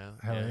hanging out.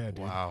 Hell yeah, dude.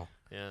 Wow.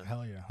 Yeah.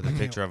 Hell yeah. With a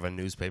picture of a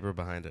newspaper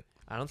behind it.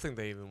 I don't think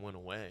they even went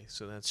away.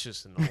 So that's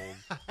just an old.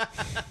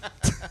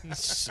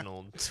 It's just an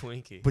old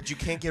Twinkie. But you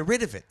can't get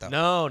rid of it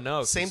though.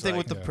 No. Same 'cause, thing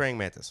like, with the Yeah. praying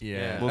mantis.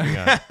 Yeah. Moving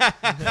on.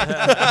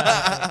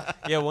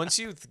 yeah.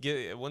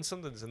 Once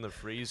something's in the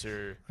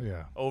freezer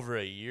Yeah. over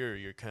a year,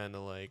 you're kind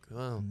of like,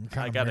 well, You're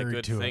kinda I got a married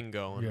good to it. thing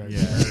going. Yeah.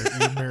 Yeah.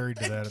 You're married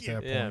to that at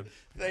that Yeah. point.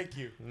 Thank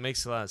you. It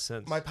makes a lot of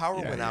sense. My power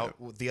Yeah, went yeah.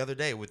 out the other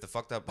day with the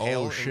fucked up Oh,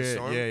 hail and shit.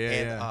 storm. Yeah, yeah,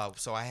 and, yeah.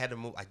 so I had to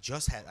move.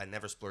 I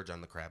never splurge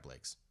on the crab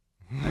legs.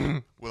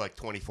 With like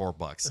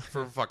 $24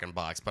 for a fucking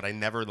box, but I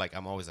never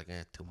I'm always like,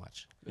 too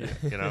much.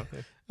 You know,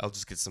 I'll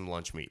just get some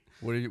lunch meat.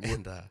 What did you?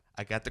 And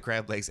I got the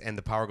crab legs, and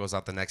the power goes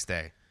out the next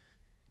day.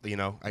 You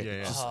know,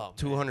 Yeah. just Oh,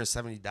 man.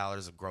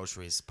 $270 of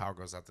groceries. Power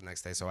goes out the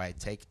next day, so I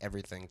take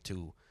everything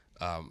to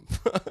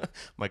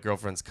my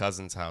girlfriend's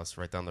cousin's house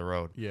right down the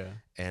road. Yeah.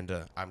 And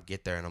I'm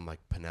get there, and I'm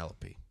like,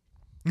 Penelope.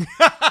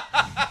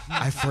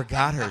 I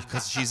forgot her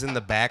because she's in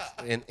the back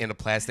in a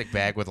plastic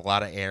bag with a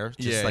lot of air,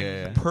 just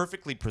Yeah.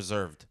 perfectly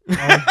preserved.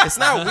 It's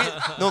not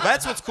weird. No,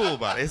 that's what's cool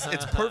about it.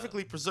 It's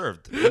perfectly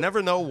preserved. You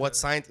never know what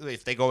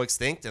if they go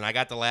extinct, and I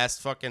got the last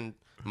fucking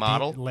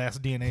model.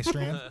 Last DNA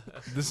strand.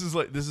 This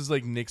is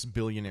like Nick's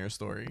billionaire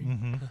story.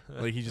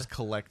 Mm-hmm. Like he just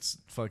collects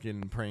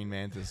fucking praying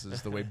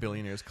mantises the way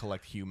billionaires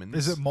collect humans.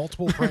 Is it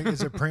multiple praying?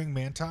 Is it praying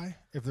manti?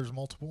 If there's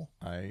multiple,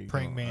 I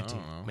praying don't manti.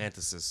 know.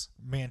 Mantises.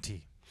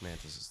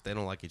 mantis. They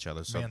don't like each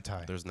other, so Manti.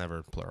 there's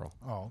never plural.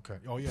 Oh, okay.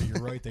 Oh, yeah, you're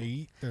right. They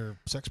eat their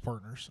sex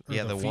partners. Or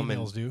Yeah, the woman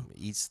females do.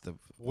 eats the.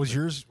 Was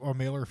yours a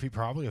male or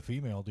probably a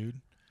female, dude?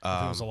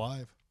 If it was Um,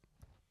 alive.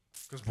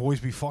 Because boys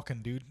be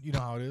fucking, dude. You know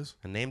how it is.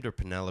 I named her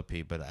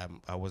Penelope, but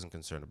I wasn't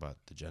concerned about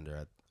the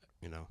gender.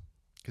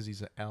 Because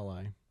he's an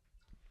ally.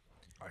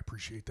 I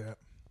appreciate that.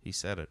 He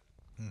said it.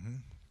 Mm-hmm.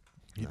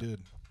 He did.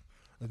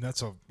 And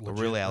that's a legit,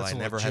 A real ally that's a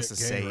never has to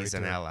legit say gay he's right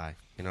an there. ally.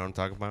 You know what I'm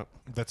talking about?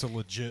 That's a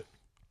legit,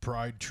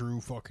 pride, true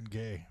fucking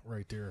gay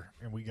right there.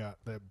 And we got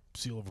that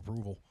seal of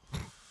approval.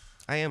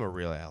 I am a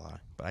real ally,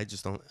 but I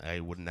just don't. I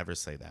would never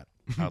say that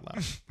out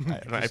loud.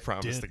 I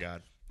promise did. to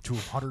God. To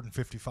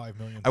 155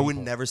 million people. I would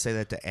never say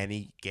that to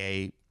any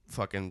gay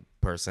fucking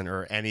person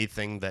or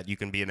anything that you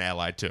can be an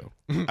ally to.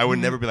 I would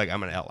never be like,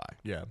 I'm an ally.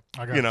 Yeah.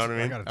 I got You know what I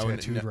mean? I got I a would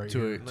tattooed right to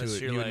here. it. Unless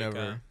it, you're you like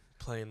never.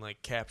 playing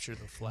like capture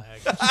the flag.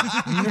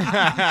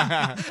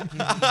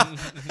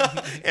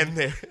 And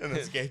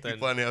there's gay Then-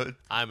 people on the other.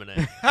 I'm an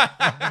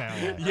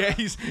A.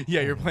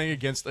 Yeah, you're playing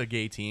against a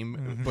gay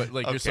team, but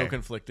like you're so Okay.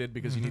 conflicted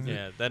because you need to.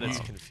 Yeah, then it's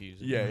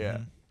confusing. Yeah.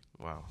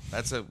 Wow,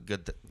 that's a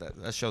good.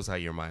 That shows how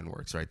your mind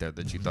works, right there.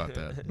 That you thought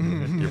that.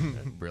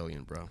 You're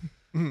brilliant, bro.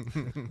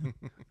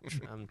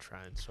 I'm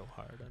trying so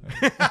hard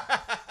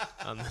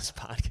on this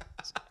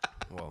podcast.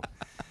 Well,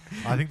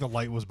 I think the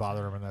light was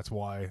bothering him, and that's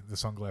why the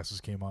sunglasses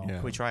came out. Yeah.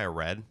 can we try a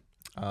red?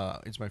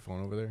 It's my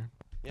phone over there.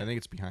 Yeah. I think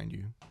it's behind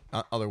you.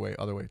 Other way.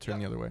 Turn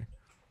the other way.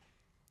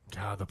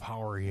 God, the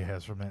power he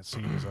has from that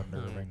seat is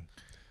unnerving.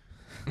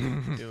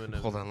 Doing a,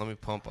 Hold on, let me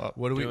pump up.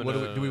 What do we? Doing What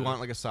do we? Do we a- want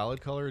like a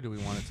solid color, or do we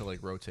want it to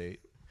like rotate?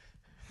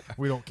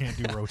 We can't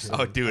do rotate.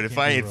 Oh, dude, if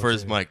can't I do ain't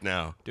first rotate. mic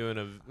now, doing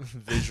a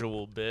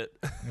visual bit.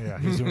 Yeah,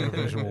 he's doing a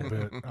visual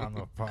bit on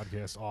the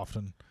podcast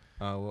often.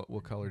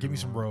 What color? Give do me we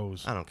some want?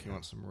 rose. I don't You care.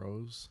 want some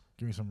rose?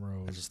 Give me some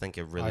rose. I just think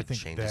it I really think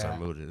changes our that-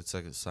 mood. It's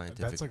like a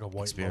scientific like a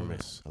white experiment.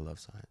 lotus. I love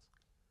science.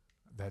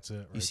 That's it.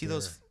 Right You see there.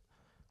 those?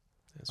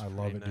 That's I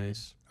love pretty it,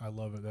 nice. dude. I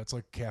love it. That's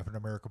like Captain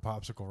America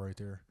popsicle right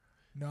there.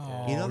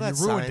 No, You know that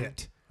you ruined sign?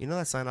 it. You know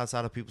that sign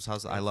outside of people's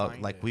houses? I Gotta love.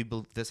 find Like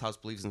it. this house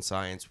believes in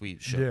science. We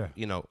should. Yeah.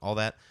 You know all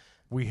that.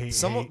 We hate.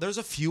 There's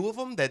a few of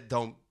them that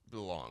don't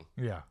belong.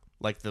 Yeah.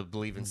 Like the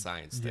believe in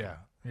science thing.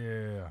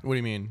 Yeah. What do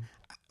you mean?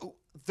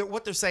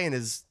 What they're saying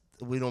is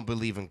we don't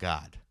believe in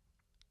God.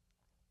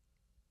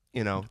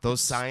 You know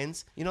those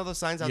signs. You know those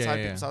signs outside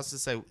yeah. people's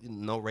houses say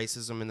no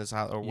racism in this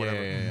house or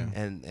whatever. Yeah.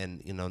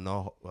 And you know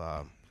no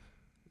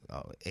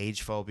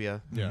age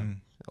phobia, Yeah. Mhm.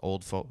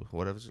 old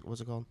whatever.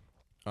 What's it called?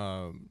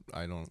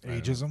 I don't.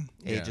 Ageism.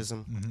 Yeah.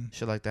 Ageism, Mm-hmm.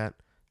 shit like that.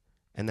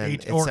 And then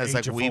Age- it or says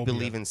like we ageophobia.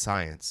 believe in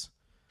science,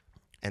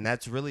 and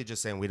that's really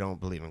just saying we don't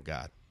believe in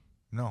God.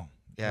 No,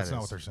 Yeah, that's it not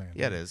is. what they're saying.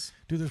 Yeah, it is.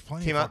 Dude, there's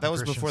plenty. Came of out- that fucking was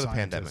Christian before the scientists.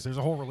 pandemic. There's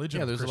a whole religion.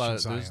 Yeah, of there's a Christian lot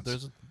of science.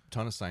 there's a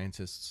ton of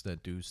scientists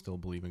that do still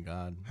believe in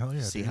God. Hell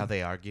yeah. See dude. how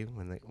they argue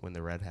when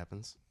the red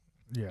happens.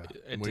 Yeah.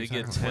 It What are you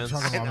did get talking about? tense.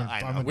 We're talking about-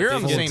 I know. I'm in We're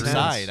on the full same tense.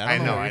 side. I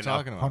don't know what I you're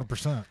talking about.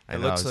 100%. I It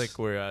know, looks it's- like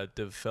we're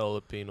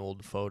developing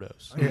old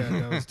photos. Yeah,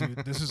 it does, dude.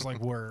 This is like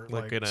where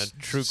Like like in a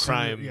true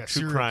serial- crime- yeah, true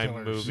serial crime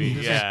killers. movie,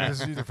 This yeah.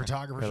 is either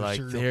photographers They're or like,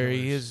 serial there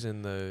he killers. is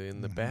in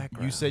the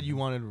background. You said you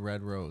wanted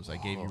red rose. I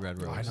gave you red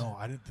rose. I know.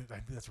 I didn't. I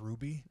think that's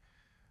Ruby.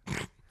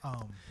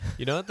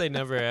 You know what they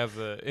never have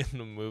in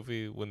the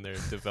movie when they're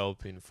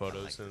developing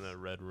photos in a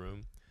red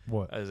room?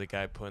 What? As a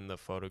guy putting the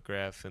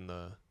photograph in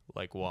the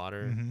like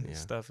water Mhm. and Yeah.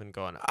 stuff and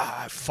going,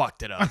 I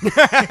fucked it up.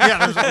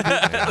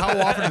 How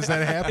often does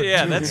that happen?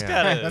 yeah, too? that's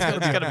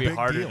Yeah. gotta be big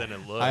harder deal. than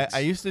it looks. I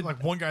used to.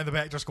 Like one guy in the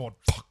back just going,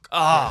 "Fuck."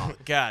 oh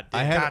God,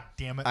 I had- God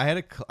damn it.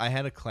 I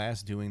had a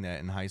class doing that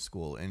in high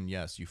school, and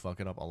yes, you fuck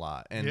it up a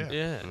lot. And Yeah.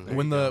 yeah. there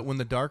when you go.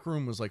 the dark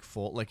room was like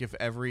full, like if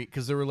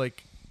because there were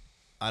like,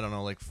 I don't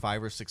know, like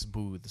 5 or 6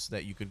 booths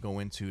that you could go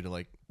into to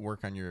like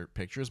work on your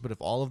pictures, but if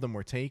all of them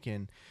were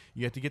taken,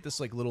 you had to get this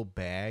like little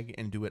bag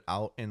and do it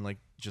out and like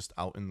just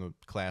out in the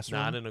classroom.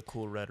 not in a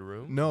cool red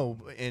room. No,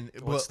 and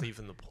What's well,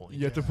 even the point?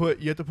 you have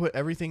to put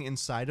everything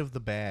inside of the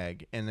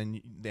bag, and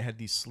then they had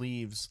these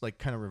sleeves, like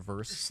kind of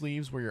reverse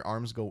sleeves, where your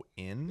arms go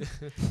in,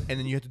 and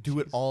then you have to do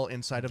it all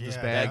inside of this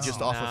Yeah, bag no.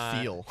 just off Not-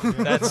 of feel.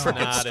 That's No.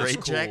 not as Straight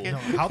cool. jacket? No,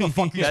 how the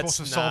fuck are you That's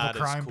supposed to solve not a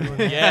as crime? cool. doing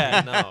that?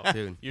 Yeah, no.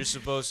 Dude. You're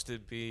supposed to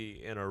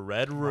be in a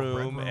red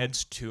room. room.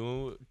 It's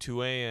 2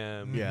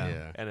 a.m.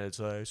 Yeah. And it's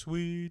like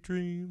sweet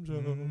dreams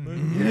of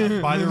Yeah,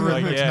 by the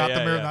Like, Eurythmics, yeah, not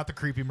yeah, the yeah. not the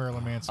creepy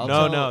Marilyn Manson. I'll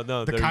No, tell-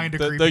 The they're- kind of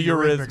the creepy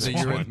Eurythmics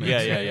Eurythmics one. one.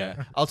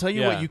 Yeah. I'll tell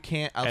you Yeah. what you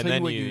can't. I'll and tell then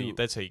you what you.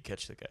 that's how you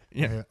catch the guy.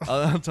 Yeah,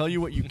 I'll tell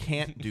you what you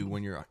can't do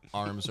when your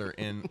arms are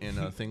in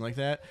a thing like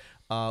that.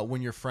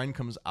 When your friend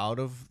comes out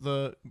of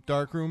the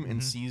dark room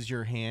and sees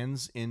your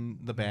hands in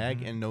the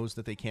bag and knows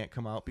that they can't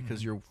come out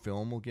because your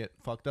film will get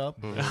fucked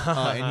up,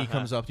 and he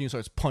comes up to you and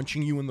starts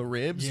punching you in the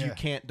ribs, you Yeah.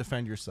 can't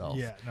defend yourself.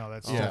 Yeah, no,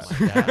 that's Yeah. Oh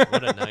my God,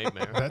 what a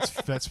nightmare.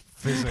 that's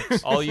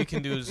physics. All you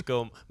can do is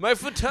go, my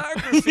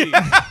photography.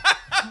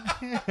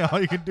 All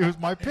you can do is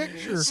my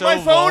picture. So My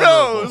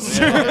vulnerable. photos!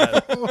 Yeah.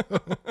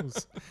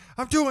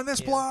 I'm doing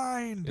this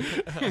blind.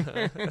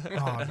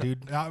 Oh,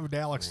 dude, not with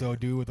Alex though,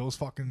 dude. With those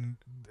fucking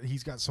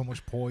he's got so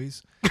much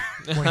poise.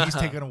 When he's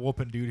taking a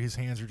whooping, dude, his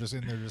hands are just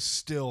in there, just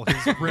still.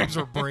 His ribs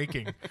are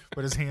breaking,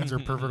 but his hands are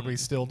perfectly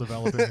still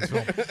developing this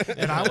film.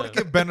 And I would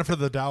give benefit of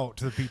the doubt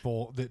to the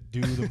people that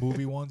do the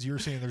movie ones. You're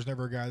saying there's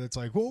never a guy that's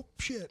like, well,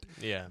 shit.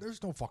 Yeah.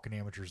 There's no fucking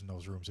amateurs in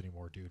those rooms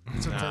anymore, dude.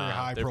 It's a very Nah,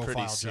 high they're pretty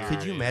profile job. serious.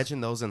 Could you imagine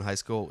those in high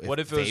school? If What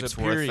if it was vapes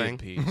a were a thing?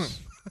 period piece?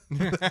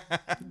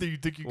 Do you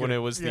think you When could- it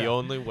was the yeah.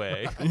 only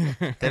way.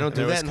 They don't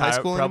do There was that in high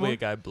school probably anymore? a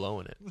guy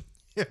blowing it.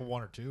 Yeah,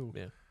 one or two.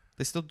 Yeah.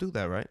 They still do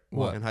that, right?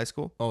 What? In high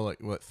school? Oh,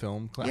 like what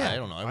film class? Yeah. I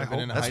don't know. I I've been hope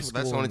in That's, high school.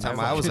 that's the only and time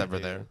I've I was been- ever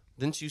there.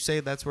 Didn't you say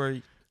that's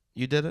where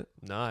you did it?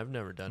 No, I've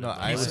never done No, it.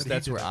 I He was. said he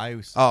That's did where it. I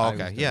was. Oh, I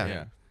okay, was yeah.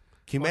 there,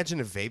 Can you imagine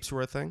if vapes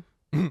were a thing?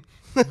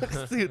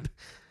 Dude,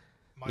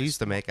 we used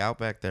to make out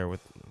back there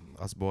with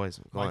us boys.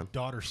 Go My on.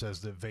 daughter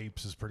says that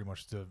vapes is pretty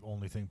much the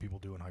only thing people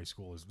do in high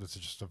school. Is it's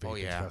just a vaping Oh,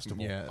 yeah.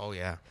 festival. Yeah. Oh,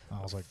 yeah.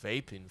 I was like,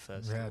 Vaping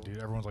festival. yeah, dude.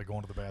 Everyone's like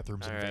going to the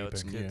bathrooms All and right,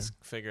 let's, vaping. Yeah. let's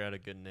figure out a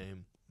good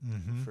name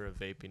Mm-hmm. for a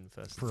vaping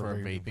festival. For a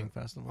vaping vaping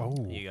festival.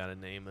 Oh, You gotta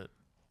name it.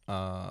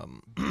 I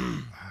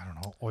don't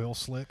know. Oil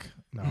slick?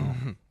 No.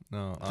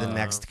 No. The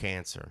next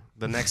cancer.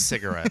 The next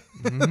cigarette.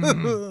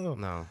 no.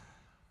 No.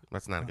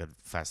 That's not a good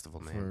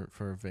festival name.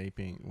 for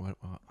vaping. What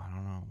I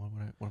don't know.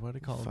 What would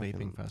it call a Fucking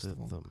vaping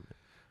festival? The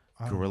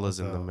I don't know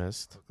gorillas what in the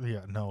mist. Yeah,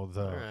 no,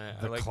 the All right,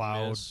 I the like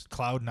cloud Mist.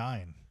 Cloud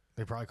 9.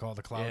 They probably call it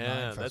the Cloud 9 Yeah,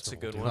 festival. that's a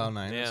good dude. one. Cloud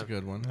 9. That's a Yeah.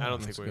 good one. I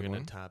don't That's think a we're good gonna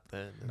one. top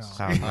that. No.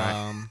 Cloud 9.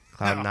 Um,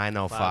 Cloud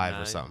 905 or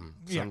 9. something.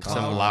 Yeah, Some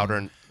Cloud-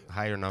 louder,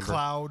 higher number.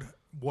 Cloud,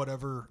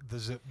 whatever the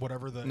zip,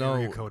 whatever the no,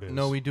 area code is.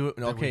 no, we do it.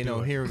 That we Okay, do no,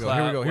 it. here we go. Cloud-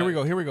 Here we go. Here we what?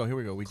 go. Here we go. Here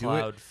we go. We do it.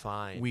 Cloud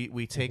Fine.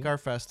 We take our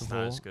It's not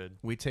festival. as good.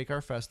 We take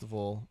our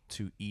festival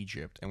to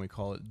Egypt and we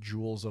call it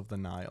Jewels of the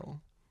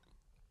Nile.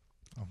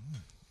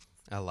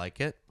 I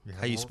like it. Yeah,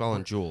 How you well, spelling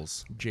we're-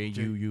 Jules?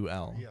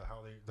 Juul. Yeah,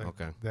 how they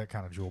Okay. that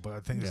kind of jewel. But I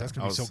think Yeah. that's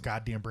gonna I be so was-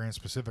 goddamn brand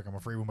specific. I'm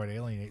afraid we might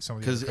alienate some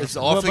of the Because other it's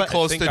customers. awfully but I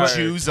close think to our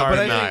Jews of target-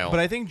 the But I, Nile. think, but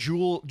I think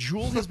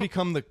Juul has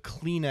become the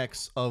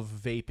Kleenex of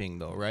vaping,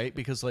 though, right?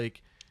 Because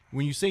like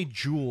when you say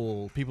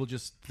Juul, people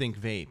just think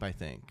vape. I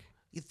think.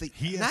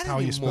 He not asked how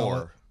you spell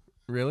anymore.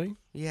 Really?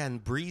 Yeah,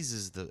 and Breeze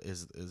is the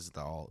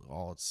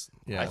all it's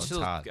Yeah. all it's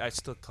hot. I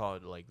still call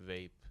it like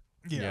vape.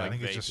 Yeah, Yeah, I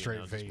think like it's just vaping, straight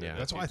I'll just vape. be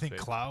That's like, why I think vape.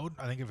 cloud.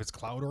 I think if it's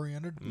cloud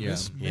oriented, Yeah.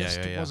 Mist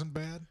Yeah. wasn't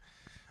bad.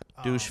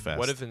 Douche fest.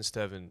 What if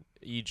instead in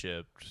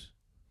Egypt,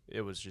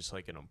 it was just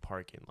like in a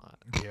parking lot?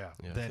 Yeah,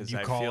 Yeah. then Because you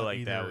I call feel it like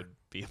either, that would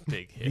be a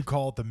big hit. you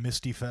call it the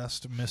Misty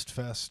Fest, Mist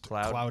Fest,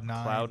 Cloud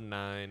 9, Cloud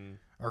 9.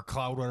 or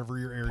Cloud whatever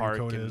your area Park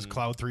code is, and-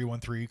 Cloud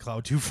 313,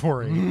 Cloud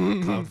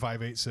 248, Cloud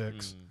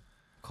 586.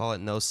 Call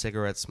it No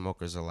Cigarette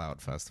Smokers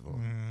Allowed Festival.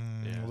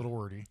 Yeah. A little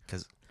wordy.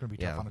 'Cause- It's gonna be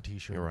tough yeah, on a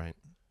T-shirt. You're right.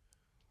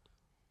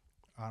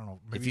 I don't know.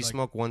 If Maybe you like,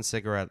 smoke one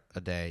cigarette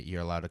a day,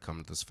 you're allowed to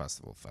come to this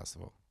festival.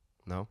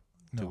 No?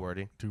 no, Too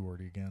wordy? Too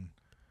wordy again.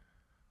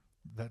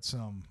 That's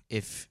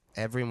If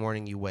every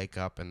morning you wake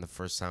up and the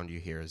first sound you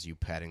hear is you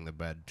patting the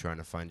bed trying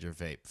to find your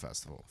vape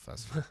festival.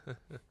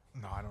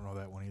 no, I don't know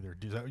that one either.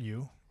 Is that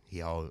you?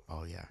 Yeah,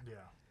 oh yeah. Yeah.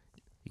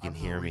 You can I'm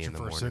hear me reaching in the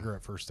for morning. a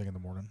cigarette first thing in the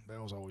morning.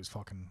 That was always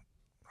fucking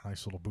a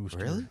nice little booster.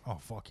 Really? Oh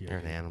fuck yeah. You're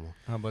an dude. animal.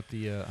 How about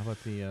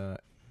the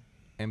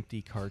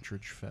empty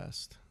cartridge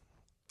fest?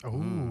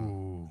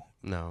 Ooh.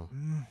 No,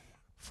 Mm,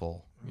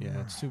 full.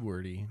 Yeah, it's too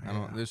wordy. I Yeah.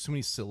 don't. There's too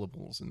many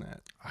syllables in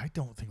that. I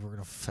don't think we're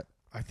gonna.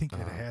 I think it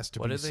has to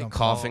What be do they something.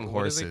 call, Coughing what do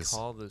horses. they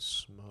call the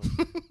smoke?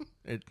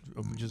 It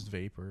just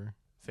vapor.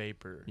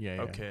 Vapor. Yeah,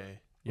 yeah. Okay.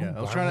 Yeah, Ooh,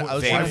 I was why trying to. would- I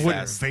was Vapor trying why to.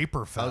 wouldn't Fest.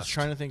 Vapor Fest? I was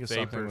trying to think of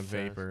something Vapor with Fest.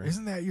 vapor.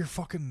 Isn't that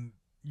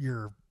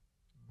your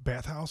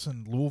bathhouse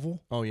in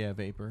Louisville? Oh yeah,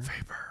 vapor.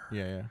 Vapor.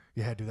 Yeah.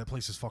 Yeah, dude, that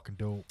place is fucking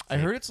dope. I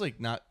heard it's like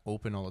not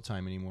open all the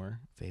time anymore.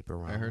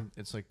 Vapor. I heard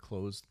it's like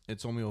closed.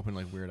 It's only open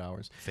like weird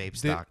hours. Vape Did-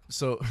 stock.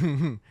 so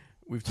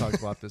we've talked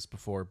about this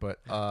before,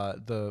 but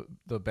the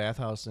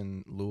bathhouse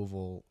in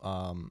Louisville,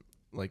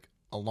 like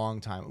a long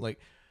time, like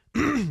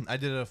I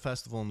did a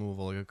festival in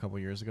Louisville like a couple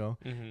years ago,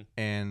 Mm-hmm.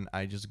 and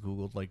I just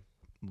Googled like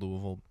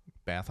Louisville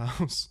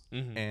bathhouse,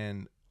 Mm-hmm.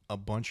 and a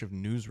bunch of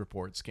news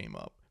reports came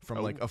up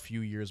from like a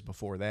few years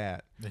before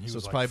that. And he So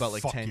was it's like, probably about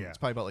like "Fuck 10. yeah." It's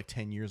probably about like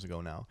 10 years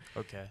ago now.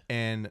 Okay.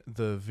 And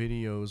the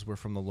videos were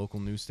from the local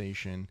news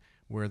station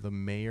where the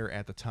mayor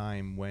at the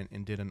time went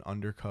and did an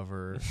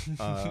undercover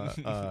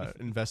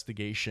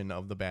investigation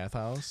of the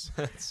bathhouse.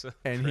 That's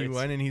And he crazy.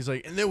 went and he's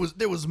like, and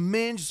there was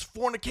men just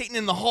fornicating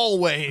in the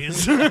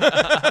hallways.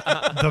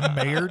 The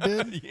mayor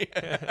did?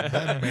 Yeah.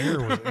 That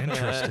mayor was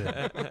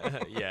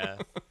interested. Yeah.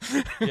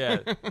 Yeah.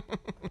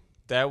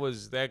 That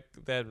was that.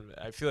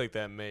 I feel like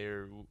that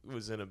mayor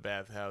was in a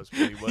bathhouse,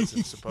 but he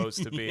wasn't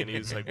supposed to be, and he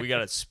was like, "We got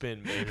to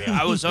spin, baby."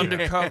 I was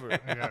undercover.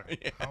 Yeah.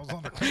 I was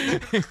on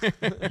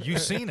the You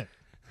seen it.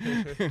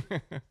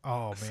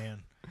 Oh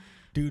man.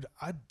 Dude,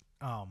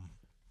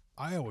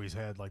 I always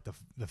had like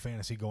the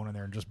fantasy going in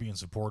there and just being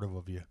supportive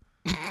of you.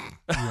 You know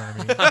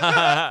what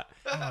I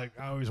mean? Like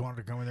I always wanted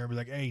to come in there and be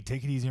like, "Hey,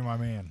 take it easy on my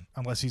man,"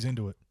 unless he's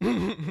into it.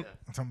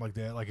 Something like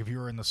that. Like if you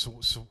were in the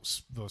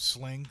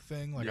sling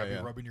thing, like Yeah, I'd be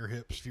yeah. rubbing your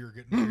hips if you were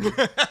getting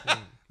married.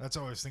 That's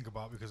all I always think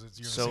about because you're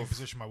in the So- same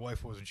position my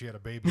wife was when she had a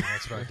baby, and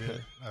that's what I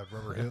did. I'd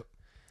rub her hip.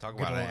 Talk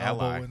Get about a an little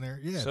elbow ally. in there.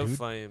 Yeah, So dude.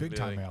 funny. Big be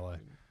time like- ally.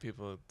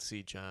 People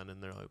see John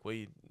and they're like, "What are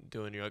you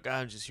doing?" You're like,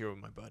 "I'm just here with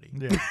my buddy."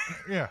 Yeah,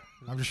 yeah.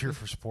 I'm just here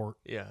for support.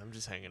 Yeah, I'm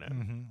just hanging out.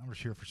 I'm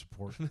just here for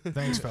support.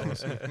 Thanks,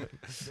 fellas.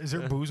 Is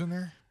there booze in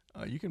there?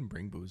 You can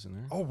bring booze in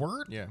there. Oh,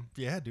 word? Yeah.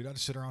 Yeah, dude. I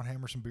just sit around,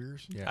 hammer some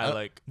beers. Yeah. I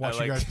like Watch I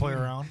like you guys play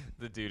around.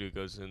 The dude who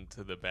goes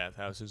into the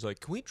bathhouse is like,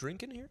 "Can we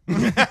drink in here?"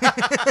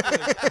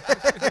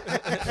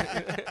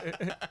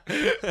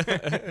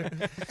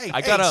 Hey,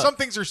 I gotta- some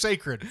things are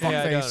sacred. Fuck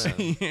Yeah, I face.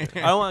 gotta-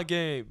 I don't want to get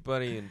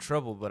anybody in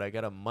trouble, but I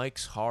got a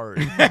Mike's Hard.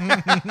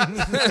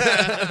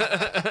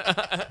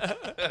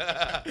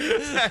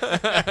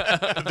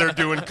 They're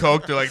doing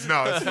coke. They're like,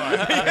 no, it's fine.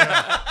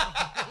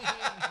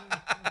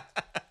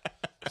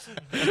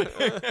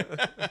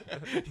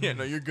 Yeah,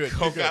 no, you're good.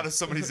 Coke out of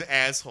somebody's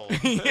asshole.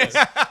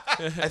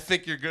 I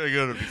think you're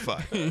gonna be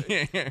fine.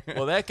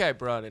 Well, that guy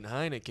brought in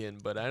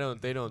Heineken, but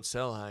They don't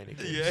sell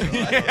Heineken. Yeah. so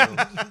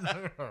I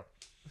don't know.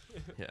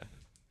 Yeah.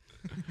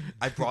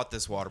 I brought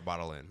this water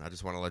bottle in. I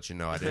just want to let you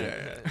know I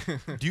did.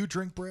 Do you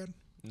drink bread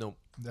Nope.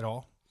 at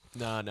all?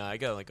 No, I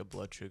got like a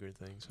blood sugar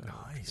thing. So I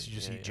don't Nice. You drink.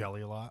 just Yeah, eat yeah.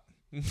 jelly a lot.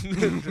 What?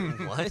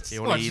 He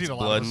Well, only I've eats seen a lot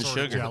blood of and sort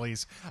of sugar.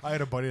 jellies. I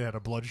had a buddy that had a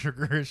blood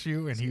sugar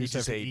issue, and he You used to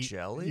just have to ate eat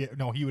jelly? Yeah,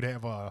 no, he would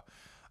have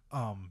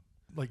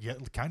like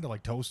kind of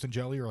like toast and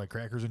jelly or like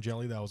crackers and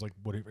jelly. That was like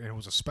what, and it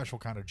was a special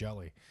kind of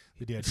jelly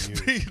that he had to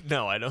use.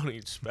 No, I don't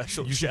eat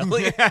special You-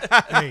 jelly.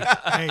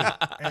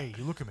 hey,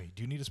 you look at me.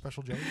 Do you need a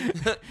special jelly?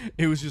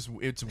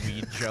 It's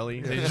weed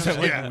jelly. They just have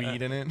like Yeah.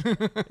 weed in it.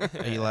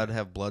 Are you allowed to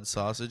have blood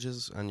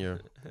sausages on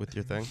with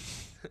your thing?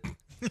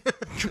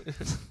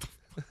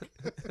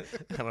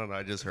 I don't know.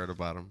 I just heard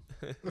about them.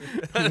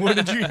 What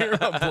did you hear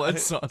about blood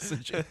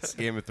sausages?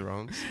 Game of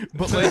Thrones.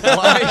 But like,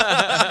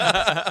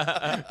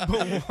 why?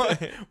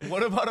 But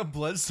what about a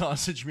blood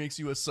sausage makes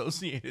you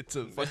associated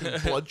to fucking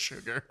blood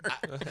sugar?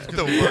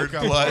 The word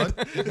blood.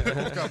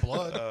 Both got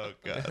blood. Oh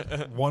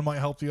god. One might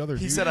help the other.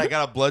 He dude. said I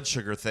got a blood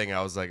sugar thing.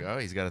 I was like, oh,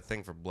 he's got a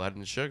thing for blood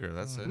and sugar.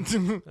 That's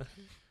it.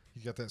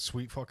 You got that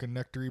sweet fucking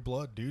nectary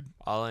blood, dude.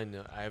 All I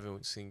know, I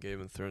haven't seen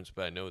Game of Thrones,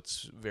 but I know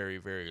it's very,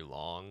 very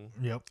long.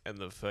 Yep. And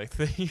the fact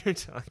that you're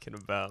talking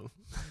about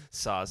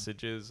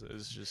sausages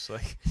is just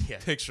like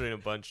picturing a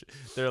bunch.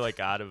 They're like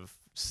out of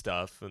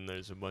stuff, and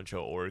there's a bunch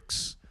of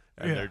orcs,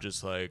 and Yeah. they're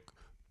just like,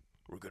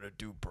 "We're gonna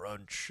do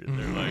brunch," and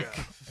they're like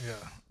Yeah.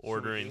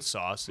 ordering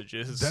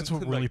sausages. That's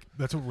what really Like,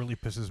 that's what really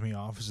pisses me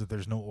off is that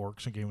there's no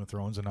orcs in Game of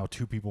Thrones, and now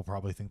two people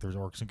probably think there's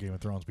orcs in Game of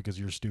Thrones because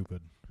you're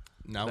stupid.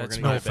 Now That's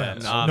we're No gonna my get bad.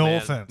 offense. Nah, no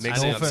man. offense.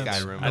 Makes no it on offense.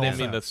 Skyrim. I didn't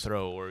mean to offense.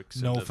 throw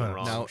orcs No into the offense.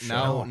 wrong now,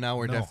 show. now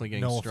we're No, definitely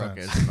getting no struck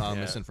offense. as Yeah.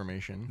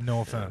 misinformation.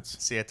 No offense.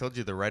 See, I told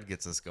you the red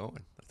gets us going.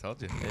 I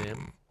told you.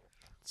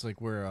 It's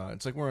like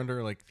we're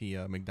under like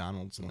the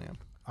McDonald's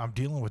lamp. I'm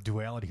dealing with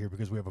duality here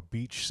because we have a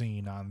beach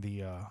scene on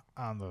the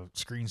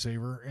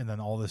screensaver, and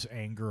then all this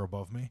anger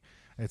above me.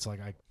 It's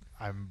like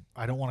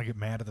I don't want to get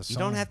mad at the sun. You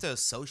don't have to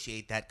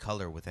associate that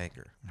color with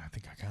anger. I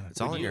think I kind of. It's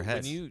all in your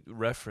head. When you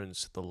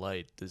reference the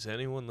light, does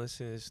anyone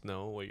listening to this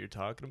know what you're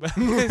talking about?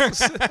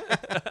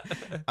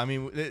 I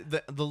mean,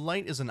 the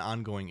light is an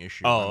ongoing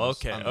issue. Oh, on this-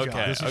 okay, on this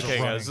okay, this is a okay,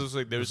 running- guys. This was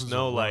like this there's is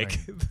no a like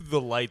running. the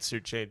lights are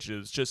changed. It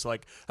was just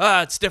like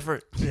it's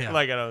different. Yeah.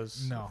 Like I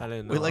was. No. I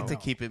didn't know. We like to No.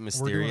 keep it doing a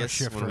mysterious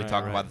shift when we right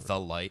talk now. about the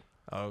light.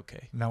 Oh,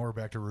 okay. Now we're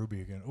back to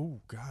Ruby again.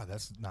 Oh God,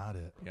 that's not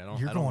it. Yeah, I don't-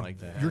 You're I don't going, like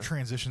that. Your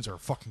transitions are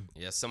fucking.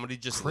 Yeah, somebody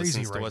just Crazy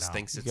listens to right us, now.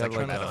 thinks You it's got like a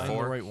like Trying to find the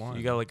metaphor. right one.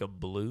 You got like a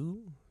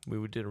blue.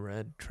 We did a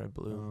red. Try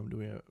blue. Do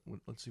we have?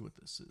 Let's see what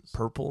this is.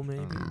 Purple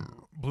maybe.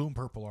 Blue and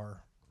purple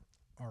are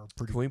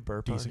pretty Can we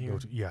burp on decent here?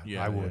 go-to. Yeah,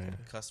 Yeah, I yeah, would. yeah.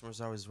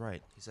 Customer's always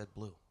right. He said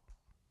blue.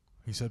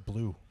 He said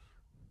blue.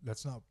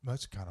 That's not.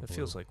 That's kind of. It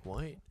feels like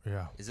white.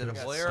 Yeah. Is it a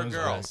Yeah. boy or a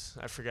girl? Sunglasses.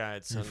 I forgot I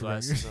had You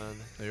forgot sunglasses on.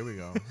 There we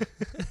go.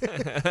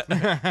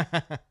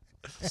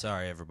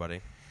 Sorry,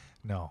 everybody.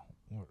 No,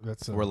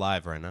 that's We're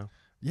live right now.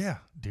 yeah,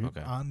 dude,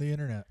 Okay. on the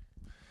internet,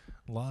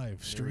 live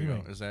There we go.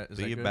 streaming. Is that Do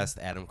that your good? best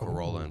Adam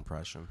Carolla Ooh.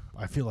 impression.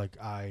 I feel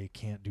like I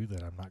can't do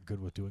that. I'm not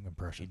good with doing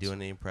impressions. You do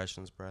any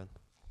impressions, Brad?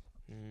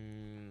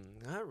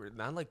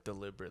 Not like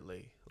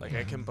deliberately. Like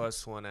I can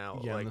bust one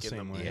out Yeah, I'm like the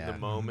same way. in Yeah. the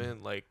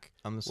moment, like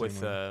I'm the same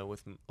with way.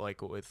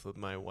 with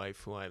my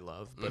wife who I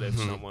love. But if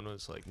Mhm. someone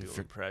was like doing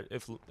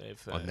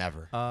if Oh,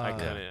 never.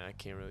 I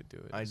can't really do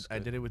it. I It's I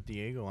good. did it with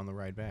Diego on the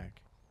ride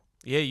back.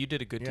 Yeah, you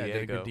did a good Yeah, I Diego.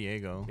 did a good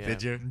Diego. Yeah.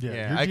 Did you? Yeah,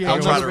 Yeah, your I- Diego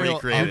I'll try is- to never be able-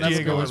 recreate I'll it. Your never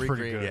Diego be able is to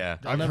pretty recreate good. it. Yeah.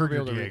 I'll I've never heard be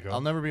your able to. Diego.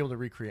 I'll never be able to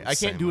recreate. I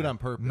Same can't do it way. on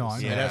purpose. No, I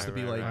It know. has to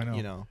be Right, like right. I know.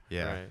 you know.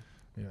 Yeah. Right.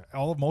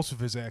 Yeah, most of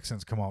his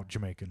accents come out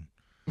Jamaican,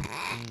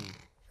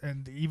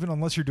 and even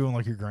unless you're doing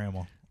like your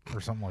grandma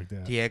or something like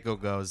that. Diego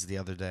goes the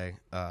other day.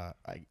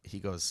 He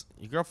goes,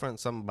 "Your girlfriend?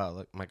 Something about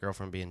like my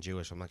girlfriend being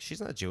Jewish." I'm like,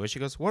 "She's not Jewish." He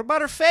goes, "What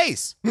about her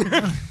face?"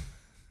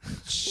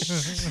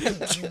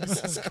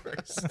 Jesus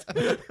Christ.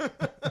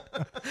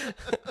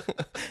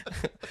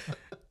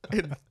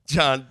 And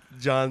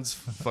John's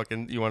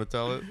fucking. You want to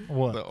tell it?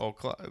 What? The old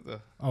the,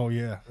 Oh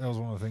yeah, that was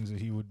one of the things that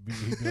he'd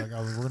be like,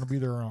 oh, "We're gonna be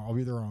there. I'll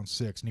be there around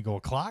 6." And he go,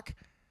 "A clock?"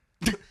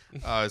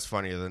 Oh, it's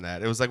funnier than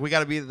that. It was like, we got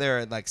to be there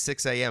at like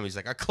 6 a.m. He's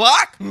like, "A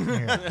clock?"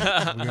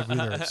 Yeah, we gotta be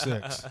there at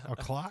 6. A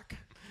clock?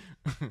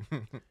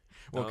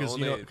 Well, because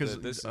only- because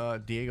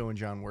Diego and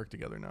John work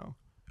together now.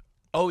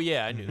 Oh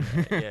yeah, I knew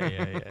that.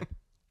 Yeah.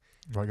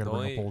 I gotta The bring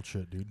only- up old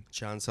shit, dude.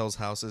 John sells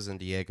houses, and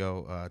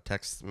Diego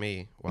texts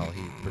me while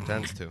he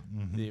pretends to.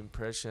 The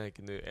impression I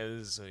can do, and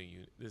this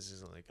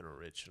isn't like an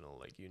original,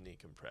 like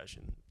unique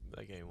impression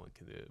like anyone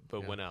can do.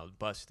 But Yeah. when I was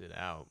busted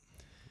out,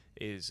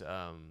 is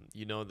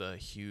you know the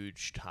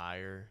huge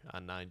tire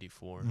on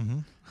 94.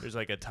 There's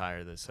like a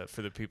tire that's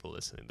for the people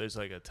listening. There's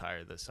like a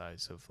tire the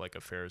size of like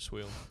a Ferris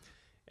wheel,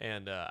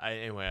 and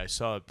I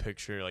saw a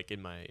picture like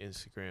in my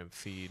Instagram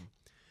feed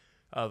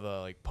of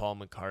like Paul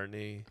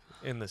McCartney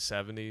in the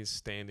 70s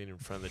standing in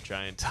front of the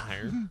giant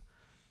tire.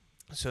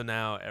 So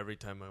now every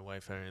time my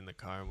wife and I are in the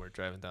car and we're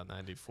driving down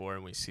 94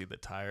 and we see the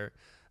tire,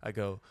 I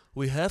go,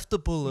 "We have to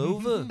pull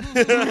over."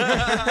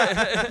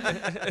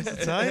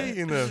 It's tight,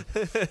 you know.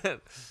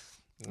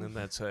 And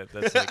that's like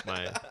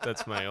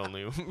that's my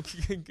only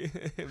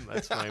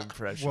that's my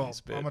impression. Well, I'm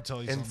spit. gonna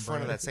tell you In something.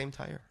 front of Brad. that same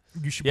tire.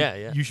 You should Yeah, be,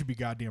 yeah. You should be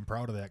goddamn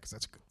proud of that because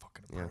that's a good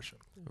fucking Yeah. impression.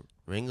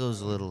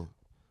 Ringo's a little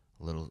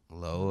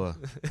lower.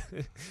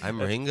 I'm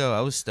Ringo.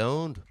 I was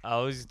stoned. I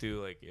always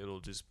do like it'll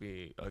just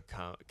be a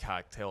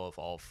cocktail of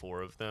all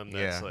four of them.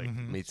 That's Yeah, like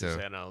me just-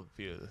 too. And I'll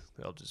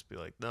just be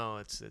like, no,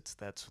 that's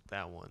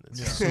that one.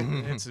 It's Yeah.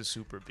 it's a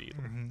super beat.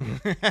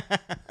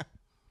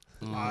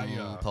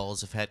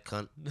 Paul's a fat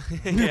cunt.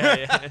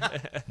 yeah.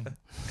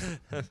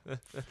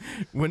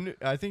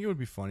 I think it would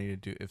be funny to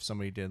do if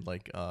somebody did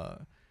like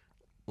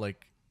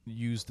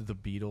used the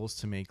Beatles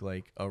to make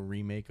like a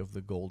remake of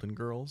the Golden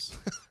Girls.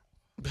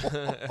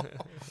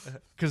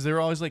 Because they're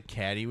always like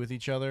catty with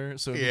each other,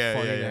 so it'd be Yeah,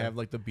 funny yeah, to yeah. have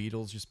like the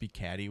Beatles just be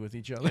catty with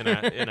each other.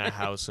 in a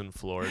house in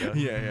Florida.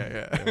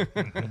 yeah.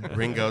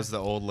 Ringo's the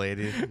old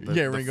lady.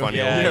 Yeah, Ringo. funny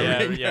Yeah, old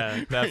lady. Ringo.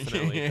 yeah,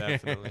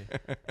 definitely.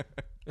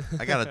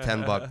 I got a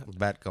 $10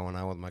 bet going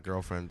on with my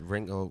girlfriend.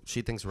 Ringo.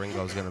 She thinks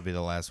Ringo's gonna be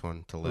the last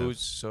one to live.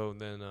 So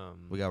then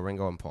We got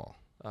Ringo and Paul.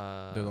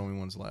 They're the only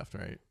ones left,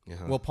 right?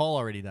 Uh-huh. Well, Paul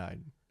already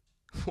died.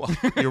 Well,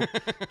 your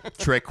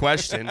trick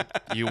question.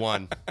 You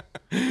won.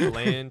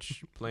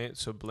 Blanche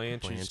is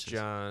Blanche is-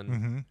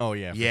 John. Oh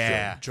yeah,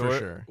 Yeah. for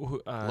sure.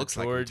 Looks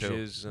like him, George too.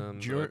 is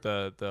George-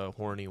 the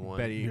horny one.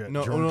 Betty. Yeah,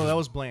 No, George no, is- that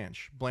was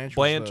Blanche. Blanche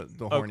Blanche- was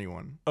the okay. horny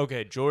one.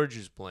 Okay, George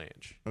is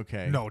Blanche.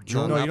 Okay. No,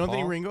 George. No, not you don't Paul?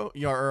 think Ringo?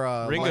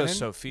 Or Ringo's Lennon?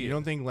 Sophia. You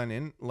don't think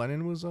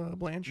Lennon was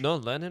Blanche? No,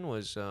 Lennon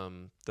was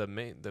the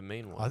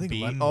main one. I think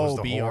B. Lennon was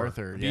the B. whore.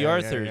 Arthur. B. Yeah,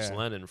 Arthur yeah, is yeah.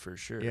 Lennon for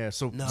sure. Yeah.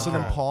 So No.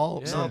 then Paul.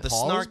 Yeah. So No, then the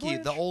Paul was snarky,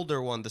 Blanche? the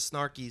older one, the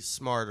snarky,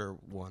 smarter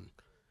one.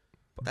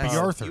 B.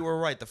 Arthur. You were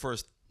right the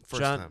first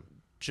John time.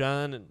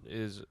 John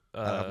is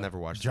I've never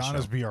watched the John show.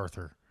 is B.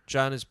 Arthur.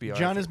 John is B. Arthur.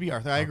 John is B.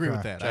 Arthur. I agree Okay.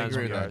 with that. John's I agree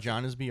B. with that. Arthur.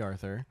 John is B.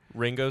 Arthur.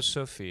 Ringo's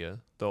Sophia,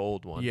 the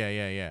old one.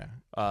 Yeah.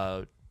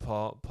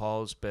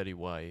 Paul's Betty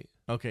White.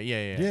 Okay.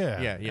 Yeah.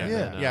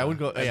 Yeah. I would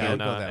go. And Yeah, I then, would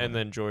go that. and way.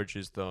 then George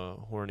is the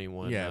horny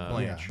one. Yeah,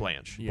 Blanche.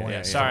 Blanche. Yeah,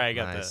 yeah. Sorry, I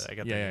got Nice. the. I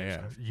got Yeah,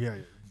 the. Yeah.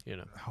 You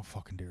know, How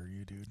fucking dare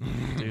you, dude?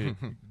 dude.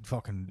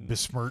 Fucking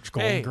besmirch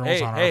Golden Hey, Girls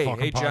hey, on our hey,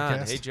 fucking hey, John.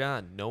 podcast. Hey,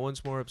 John. No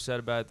one's more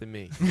upset about it than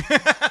me.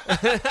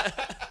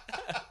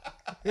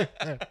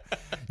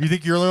 You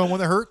think you're the only one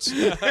that hurts?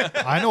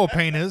 I know what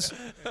pain is.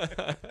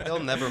 They'll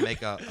never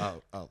make a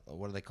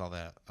what do they call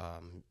that?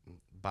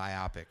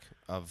 Biopic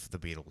of the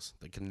Beatles.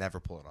 They can never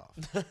pull it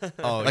off.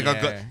 Oh, Like yeah.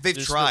 a good, they've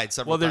There's tried no,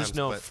 several well, times. there's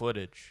no but,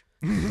 footage.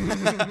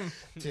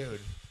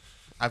 dude.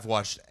 I've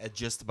watched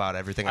just about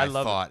everything I I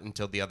love thought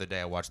until the other day.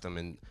 I watched them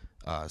in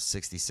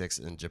 '66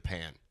 in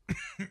Japan,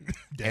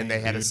 Dang, and they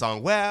had a dude.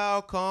 song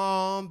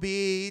 "Welcome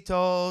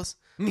Beatles,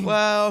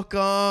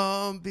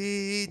 Welcome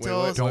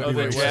Beatles." Don't be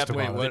the racist Jap- about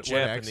wait, it. what the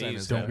accent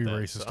Japanese is Don't that? be that,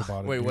 racist so.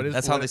 about it. Wait, dude. what is?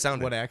 That's how what- they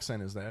sounded. What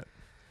accent is that?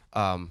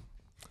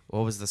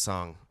 What was the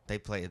song they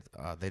played?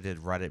 They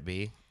did "Let It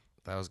Be."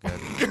 That was good.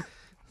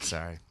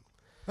 Sorry.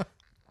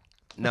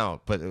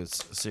 No, but it was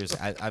seriously.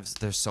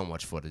 There's so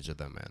much footage of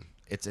them, man.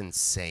 It's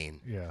insane.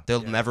 Yeah.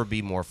 There'll never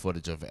be more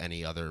footage of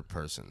any other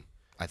person.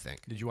 I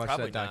think. Did you watch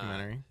Probably that not.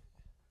 documentary?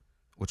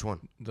 Which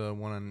one? The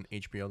one on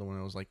HBO, the one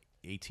that was like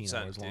 18 It's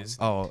on hours long.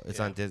 Disney. Oh, it's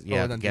Yeah. on Disney. Oh,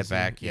 Yeah, it's on Get Disney?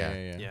 Back.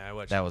 Yeah. Yeah, I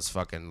watched. That was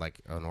fucking like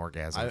an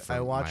orgasm. for I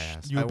my watched.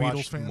 ass. You a I Beatles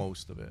watched fan?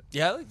 most of it.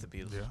 Yeah, I like the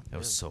Beatles. Yeah. That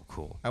was so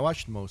cool. I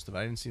watched most of it.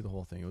 I didn't see the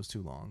whole thing. It was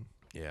too long.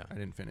 Yeah. I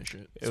didn't finish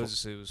it. It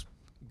was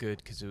good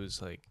because it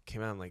was like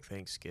came out on like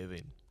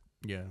Thanksgiving,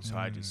 Yeah. so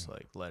I just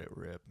like let it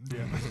rip.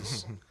 Yeah.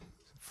 Just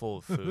full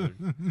of food.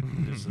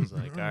 Just was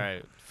like, all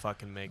right,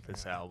 fucking make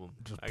this album.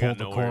 Just I pull got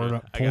the nowhere cord. to,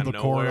 I Pull got the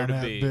cord nowhere on to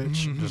that be.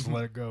 bitch. And just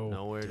let it go.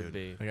 Nowhere to Dude.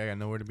 be. Like I got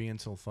nowhere to be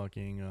until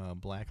fucking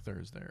Black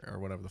Thursday or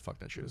whatever the fuck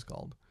that shit is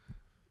called.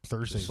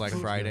 Thursday. Black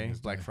Friday.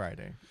 Black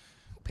Friday.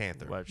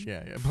 Panther. Watch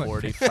Yeah.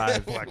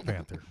 45 Black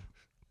Panther.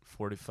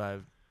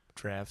 45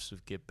 drafts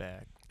of Get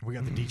Back. We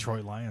got the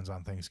Detroit Lions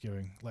on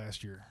Thanksgiving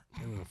last year.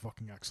 It was a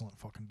fucking excellent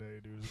fucking day,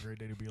 dude. It was a great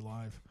day to be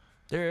alive.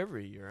 They're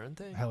every year, aren't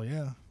they? Hell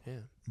yeah. Yeah.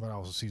 But I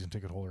was a season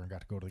ticket holder and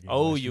got to go to the game.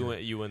 Oh, last you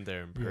year. went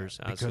there in Yeah,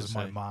 person. I was because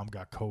gonna my say. mom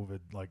got COVID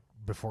like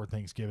before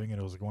Thanksgiving, and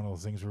it was like one of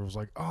those things where it was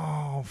like,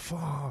 "Oh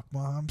fuck,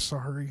 mom,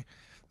 sorry,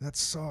 that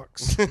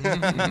sucks."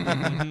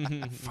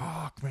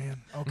 Fuck,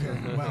 man. Okay,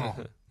 well,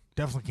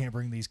 definitely can't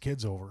bring these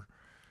kids over.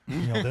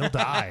 They'll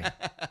die.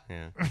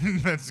 Yeah.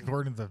 That's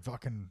according to the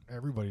fucking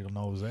everybody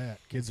knows that.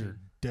 Kids are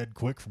dead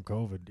quick from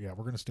COVID. Yeah,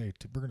 we're gonna sit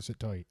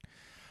tight.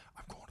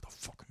 I'm going to the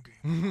fucking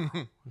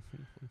game.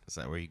 Is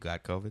that where you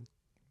got COVID?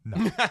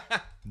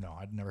 No,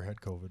 I'd never had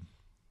COVID.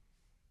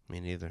 Me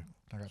neither.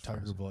 I got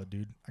tiger blood,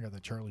 dude. I got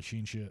that Charlie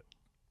Sheen shit.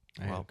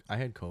 I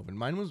had COVID.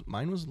 Mine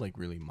was like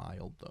really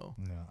mild though.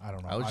 No, I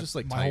don't know. I was just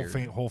like my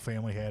tired. whole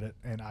family had it,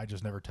 and I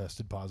just never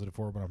tested positive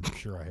for it, but I'm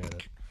sure I had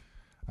it.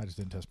 I just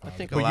didn't test positive.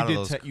 think But a lot you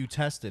of did those- you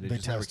tested it. They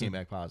Just never tested. came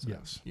back positive.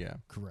 Yes. Yeah.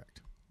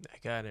 Correct. I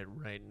got it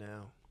right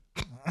now.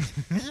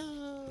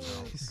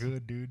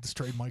 Good, dude. Just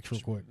trade mics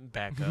real quick.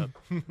 Back up.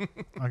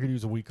 I could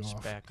use a week Just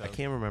off. back I up.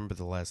 can't remember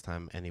the last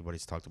time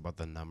anybody's talked about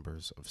the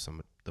numbers of some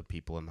of the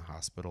people in the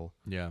hospital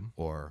Yeah.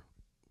 or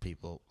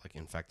people, like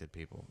infected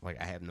people. Like,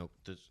 I have no...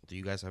 Do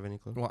you guys have any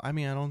clue? Well, I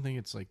mean, I don't think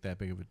it's like that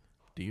big of a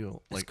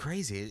deal. It's Like,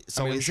 crazy.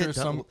 So I'm is sure it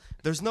done? some-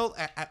 There's no...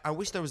 I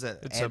wish there was a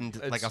It's a- end,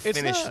 it's- like a it's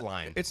finish not-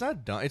 line. It's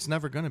not done. It's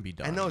never gonna be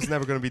done. I know it's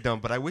never going to be done,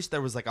 but I wish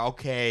there was like,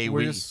 okay, We're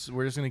we just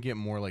gonna get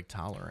more like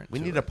tolerant. we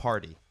to need it. a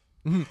party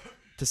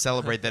to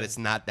celebrate that it's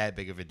not that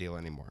big of a deal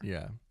anymore.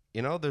 Yeah.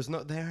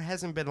 There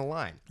hasn't been a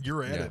line.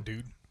 You're at Yeah. it,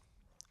 dude.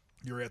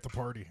 You're at the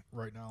party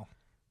right now.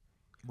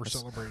 We're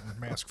celebrating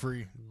mask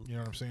free. You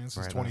know what I'm saying?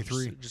 Since Right on.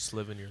 23. Just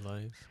living your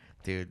life.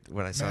 Dude,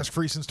 when I saw Mask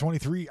free since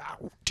 23.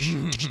 Ow.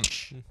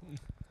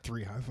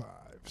 3 high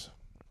fives.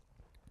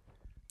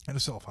 And a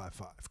self high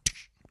five.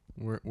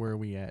 Where are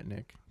we at,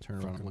 Nick?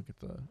 Turn around and look at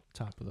the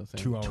top of the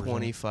thing. 2 hours. in.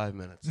 25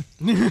 minutes.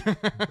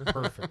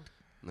 Perfect.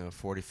 No,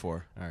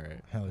 44. All right.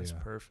 Hell That's yeah.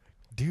 perfect.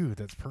 Dude,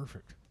 that's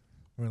perfect.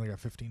 We only got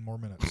 15 more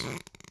minutes.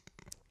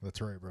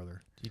 That's right,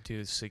 brother. You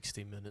do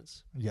 60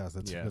 minutes. Yeah,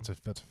 that's Yeah. a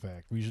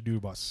fact. We usually do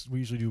about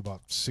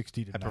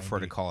 60 to 90. I prefer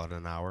to call it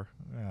an hour.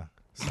 Yeah.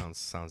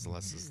 Sounds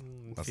less.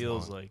 Less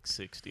Feels long. like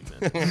 60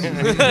 minutes.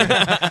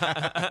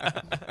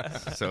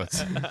 So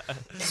it's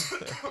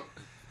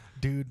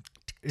Dude,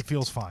 it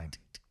feels fine.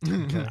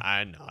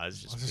 I know. I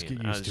was just Let's just being,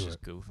 get I used was to just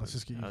it. goofing. Let's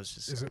just get I used- was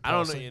is just. it I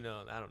don't know. pulsing?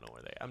 I don't know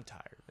where they. I'm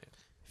tired, man.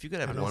 if you could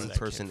have I know one where that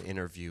person came from.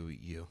 interview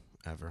you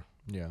ever,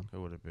 Yeah.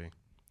 who would it be?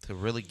 To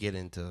really get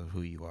into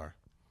who you are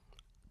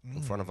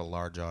in front of a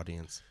large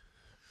audience.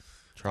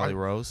 Charlie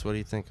Rose, what are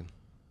you thinking?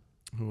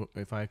 Who?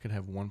 If I could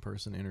have one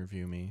person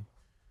interview me.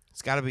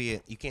 It's got to be.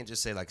 You can't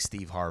just say like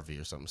Steve Harvey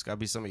or something. It's got to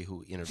be somebody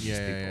who interviews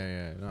Yeah, people.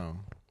 yeah. No.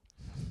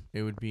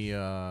 It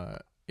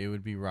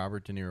would be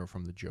Robert De Niro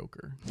from The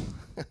Joker.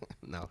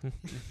 No,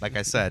 like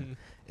I said,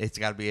 it's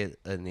got to be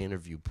an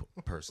interview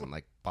person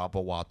like Baba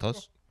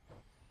Watos.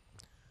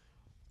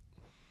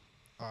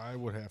 I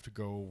would have to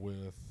go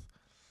with.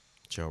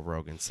 Joe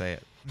Rogan, say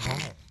it.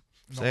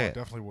 No, Say I it.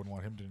 definitely wouldn't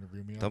want him to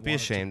interview me. Don't be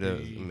ashamed to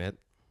admit.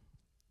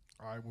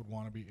 I would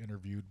want to be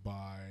interviewed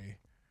by.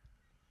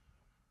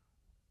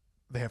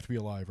 They have to be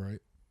alive, right?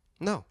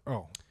 No.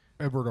 Oh,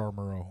 Edward R.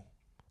 Murrow,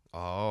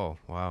 Oh,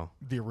 wow.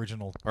 the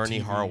original. Ernie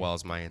TV. Harwell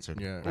is my answer.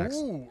 Yeah. Next.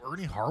 Ooh,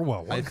 Ernie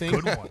Harwell. What I a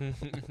think- good one.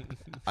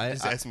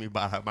 Just ask me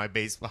about my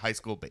high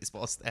school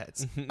baseball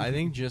stats. I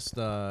think just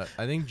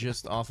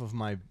off of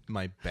my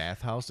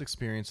bathhouse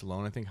experience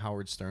alone, I think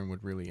Howard Stern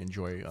would really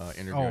enjoy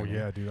interviewing. Oh me.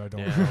 yeah, dude. I don't.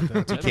 Yeah. know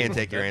that. You can't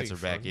take your That'd be answer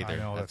back fun. either I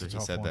know that's after a he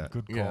tough said one. that.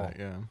 Good call.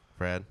 Yeah.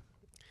 Brad,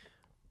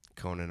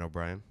 Conan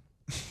O'Brien.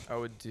 I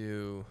would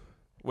do.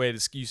 Wait,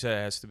 you said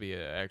it has to be an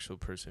actual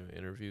person who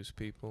interviews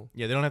people.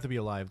 Yeah, they don't have to be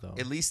alive though.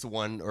 At least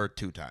 1 or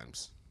 2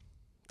 times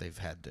they've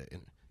had to.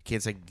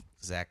 Can't say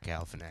Zach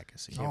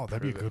Galifianakis. You Oh, can't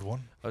that'd be a prove it. good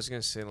one. I was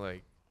gonna say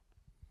like,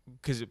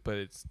 but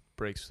it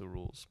breaks the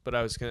rules. But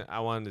I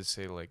wanted to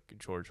say like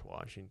George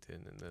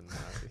Washington, and then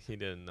he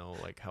didn't know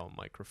like how a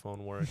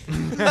microphone worked.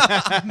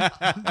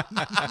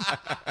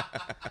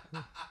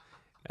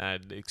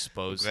 I'd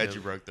expose Glad him.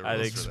 you broke the I'd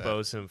rules for that.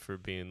 expose him for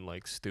being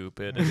like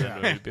stupid, and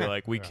then we'd be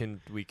like, we Yeah.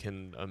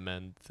 can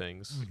amend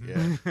things.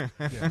 Yeah. Yeah.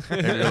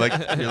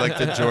 And you're like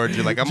the George.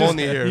 You're like, I'm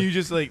only here. You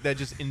just like that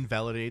just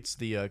invalidates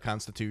the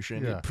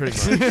Constitution. Yeah. Pretty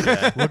much.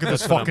 Yeah. Look at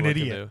this That's what I'm fucking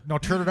looking idiot. No,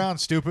 turn it on,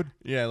 stupid.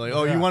 Yeah, like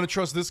oh, Yeah. you want to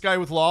trust this guy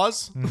with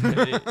laws?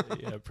 Yeah,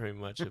 pretty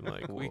much. I'm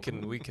like, we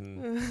can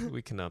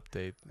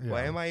update. Yeah.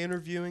 Why am I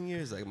interviewing you?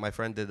 He's like, my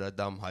friend did a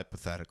dumb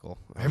hypothetical.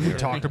 Have we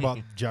talked about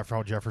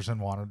how Jefferson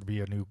wanted to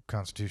be a new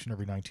constitution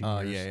every 19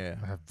 years? Yeah.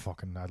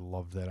 I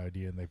loved that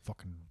idea, and they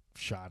fucking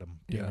shot him.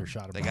 Yeah. Damn,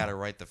 shot him. They got it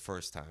right the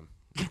first time.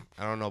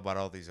 I don't know about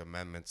all these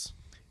amendments.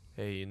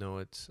 Hey, you know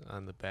what's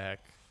on the back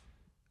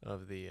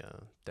of the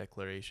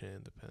Declaration of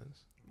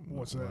Independence?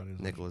 What's that?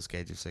 Nicolas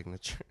Cage's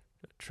signature.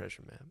 A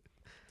treasure map.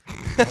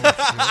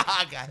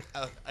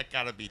 I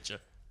gotta beat you.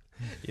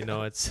 You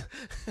know it's on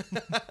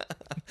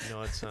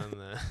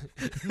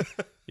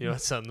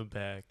the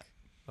back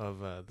of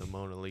the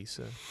Mona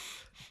Lisa.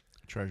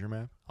 Treasure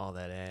map. All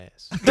that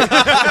ass.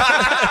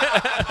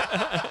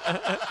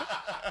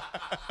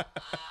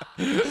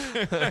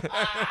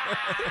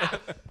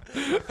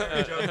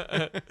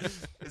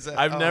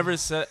 I've never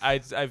said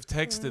I've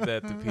texted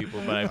that to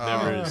people, but I've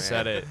never man.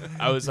 said it.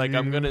 I was like,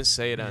 I'm gonna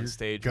say it on You're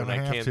stage, but gonna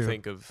I have can't to.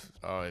 think of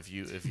Oh, if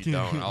you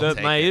don't, I'll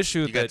take my it. issue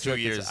You with got that 2 joke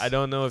years. is I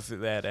don't know if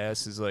that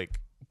ass is like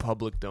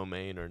public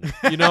domain or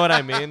you know what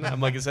I mean? I'm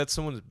like, is that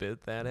someone's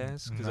bit that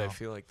ass? Because I No.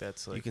 feel like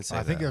that's like You can say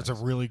I think that. there's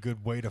a really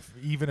good way to,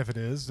 even if it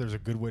is, there's a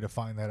good way to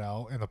find that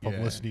out, and the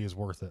publicity is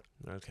worth it.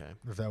 okay.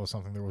 If that was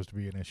something there was to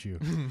be an issue.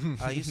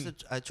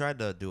 I tried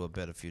to do a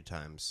bit a few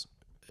times.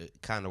 It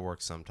kind of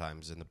works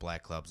sometimes in the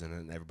black clubs, and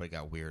then everybody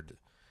got weird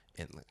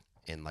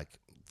in like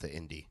the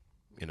indie,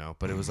 you know.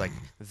 But it was like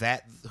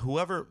that.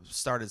 Whoever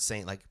started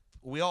saying, like,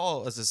 we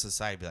all as a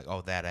society be like,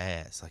 "Oh, that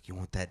ass! Like, you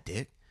want that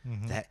dick?"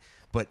 That.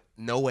 But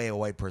no way a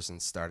white person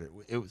started.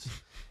 It was,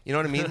 you know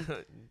what I mean?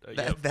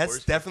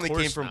 That's definitely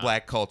came from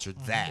black culture.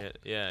 That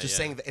just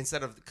saying that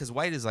instead of, because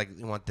white is like,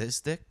 you want this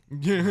dick?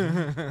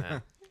 Yeah.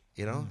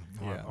 You know?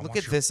 Yeah. Look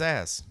at this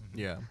ass.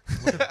 Yeah.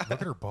 Look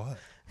at her butt.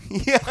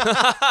 Yeah.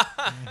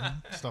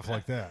 Stuff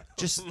like that.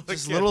 Just at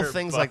little her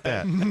things butt. like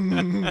that.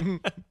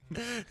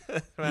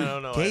 I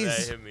don't know why that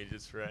Gays- hit me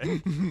just right.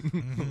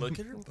 Look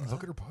at her butt.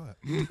 Look at her butt.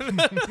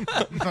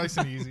 Nice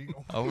and easy.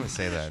 I'm gonna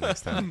say that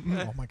next time.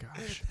 Oh my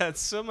gosh. That's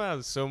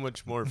somehow so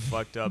much more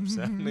fucked up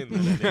sounding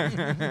than it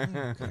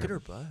is. Look at her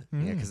butt.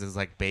 Yeah, because it's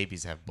like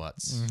babies have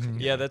butts.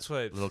 Yeah, that's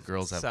why Little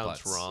girls have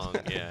sounds butts. wrong.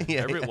 Yeah.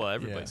 Yeah.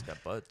 Everybody's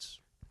got butts.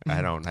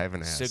 I don't. I have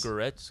an ass,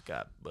 Cigarettes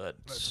got That's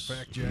butts. a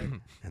fact, Jay.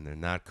 and they're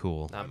not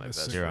cool. Not my miss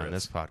best Here riff. on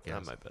this podcast.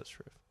 Not my best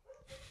riff.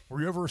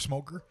 Were you ever a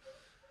smoker?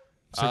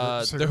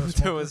 There Cigarette there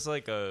smoker? was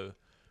like a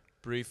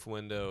brief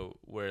window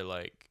where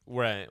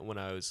when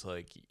I was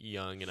like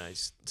young and I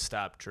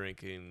stopped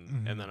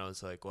drinking, and then I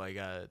was like, well, I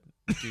gotta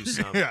do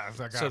something. Yeah, it's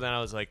like, So then I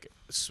was like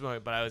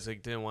smoke, but I was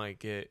like didn't want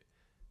to get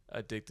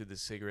addicted to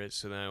cigarettes,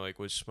 so then I like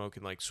was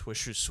smoking like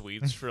Swisher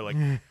Sweets for like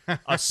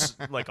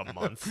like a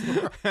month,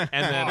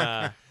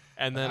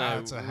 and then I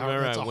that's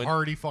remember that's I a went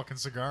hardy fucking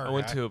cigar. I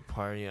went guy. to a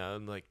party.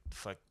 I'm like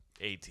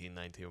 18,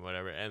 19,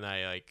 whatever, and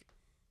I like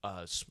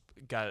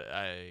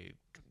I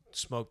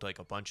smoked like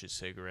a bunch of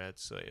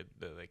cigarettes.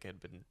 Like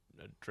had been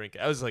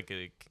drinking. I was like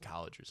in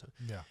college or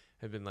something. Yeah.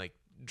 Had been like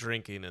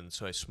drinking, and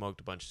so I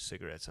smoked a bunch of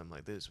cigarettes. I'm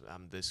like,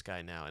 I'm this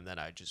guy now, and then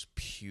I just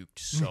puked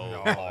so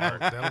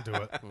hard. That'll do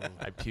it.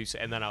 I puked,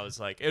 and then I was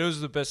like, it was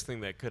the best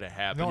thing that could have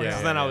happened. Oh, yeah,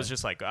 Because yeah, then I yeah. was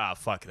just like,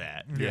 fuck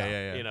that.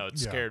 Yeah. You know, it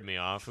Yeah. scared me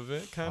off of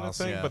it, kind of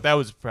Awesome. thing. Yeah. But that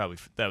was probably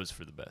that was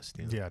for the best.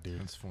 You know? Yeah,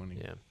 dude. That's funny.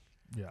 Yeah.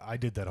 Yeah, I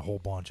did that a whole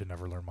bunch and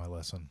never learned my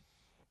lesson.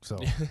 So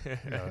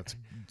yeah,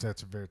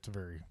 it's a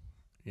very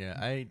Yeah,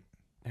 I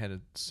had a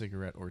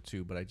cigarette or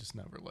two, but I just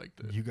never liked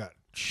it. you got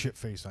shit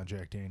faced on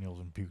Jack Daniels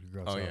and puked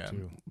your guts Oh out yeah,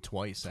 too.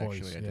 twice Twice,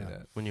 actually. I yeah. did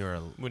that. When you were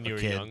When a you were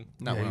kid. young.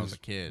 Not Yeah, when he I was was- a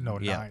kid. No,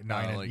 Yeah.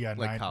 nine, like- yeah,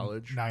 like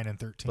college? 9 and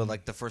 13. But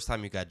like the first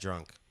time you got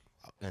drunk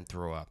and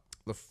threw up.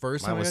 The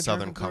first Mine time was I got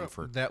Southern drunk and threw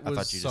up, Comfort. That was I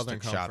thought you just Southern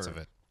took Comfort. shots of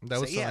it. That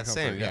was yeah, Southern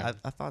same. Comfort.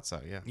 Yeah, I thought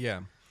so. Yeah. Yeah,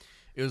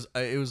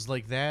 it was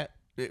like that.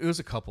 It was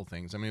a couple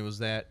things. I mean, it was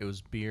that. It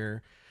was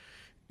beer,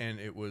 and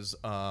it was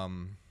what's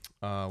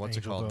it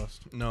Angel called?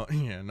 dust. No,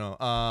 yeah,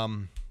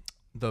 no.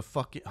 The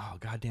fucking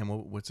goddamn,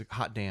 what's it?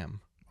 Hot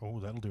damn. Oh,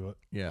 that'll do it.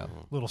 Yeah,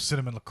 Little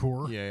cinnamon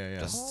liqueur. yeah.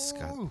 Just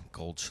got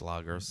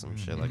Goldschlager or some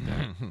shit like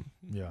that.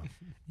 Yeah.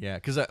 Yeah,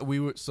 because we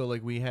were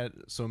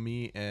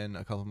me and a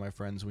couple of my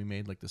friends, we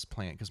made like this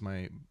plan because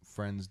my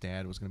friend's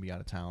dad was gonna be out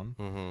of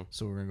town,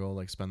 so we were gonna go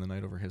like spend the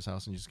night over his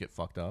house and just get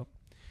fucked up,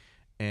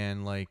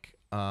 and like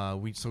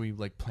we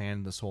like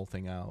planned this whole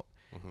thing out,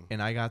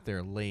 and I got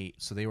there late,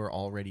 so they were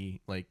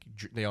already like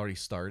they already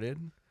started.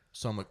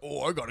 So I'm like,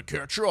 oh, I gotta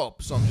catch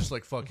up. So I'm just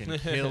like fucking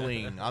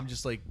killing. I'm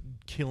just like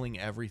killing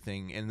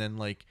everything, and then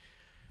like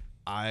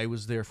I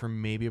was there for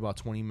maybe about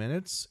 20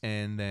 minutes,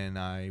 and then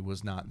I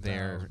was not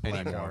there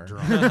anymore.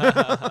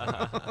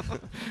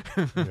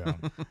 Yeah.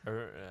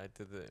 I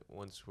did that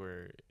once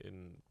where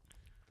in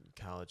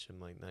college I'm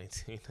like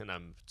 19 and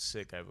I'm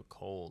sick. I have a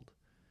cold,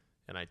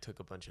 and I took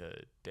a bunch of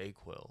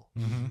Dayquil.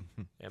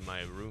 And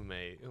my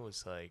roommate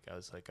was like, I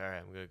was like, all right,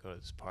 I'm gonna go to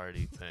this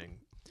party thing.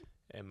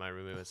 And my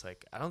roommate was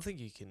like, I don't think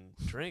you can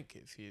drink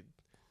if you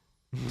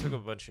took a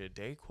bunch of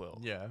Dayquil.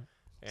 Yeah.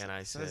 And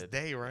I says said,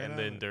 day right and on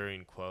then it.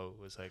 during quote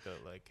was like,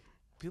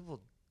 people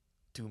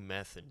do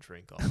meth and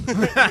drink all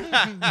the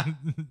time.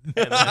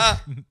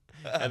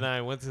 and then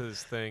I went to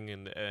this thing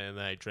and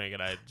I drank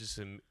it. I just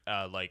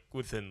like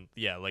within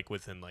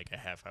like a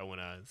half, I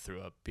went out and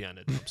threw up behind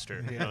a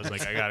dumpster. And I was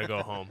like, I gotta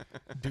go home.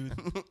 Dude,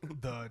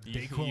 the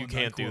Dayquil You and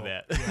can't do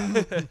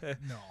NyQuil. that. Yeah.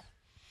 No.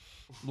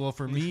 Well,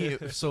 for me, it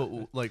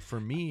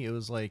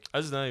was like I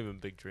was not even a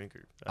big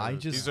drinker. I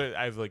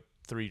have like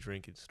 3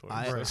 drinking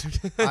stories.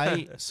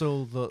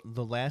 so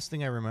the last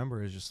thing I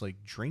remember is just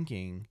like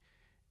drinking,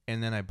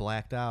 and then I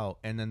blacked out,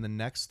 and then the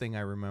next thing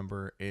I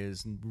remember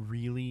is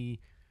really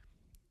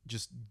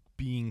just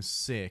being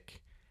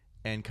sick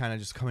and kind of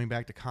just coming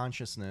back to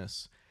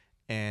consciousness,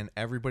 and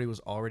everybody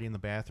was already in the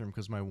bathroom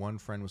because my one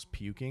friend was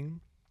puking,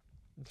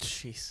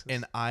 Jesus.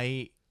 and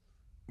I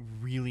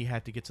really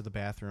had to get to the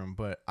bathroom,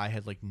 but I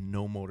had like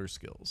no motor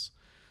skills.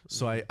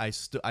 So I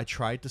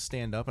tried to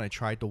stand up and I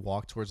tried to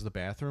walk towards the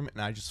bathroom,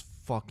 and I just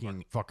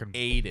fucking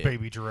ate it.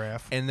 Baby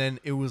giraffe. And then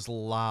it was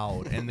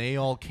loud, and they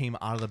all came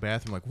out of the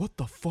bathroom like, "What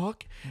the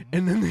fuck?"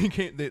 And then they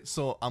came.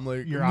 So I'm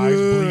like, Your eyes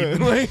bleeding.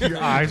 Like,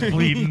 Your eyes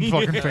bleeding.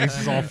 Fucking face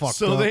is all fucked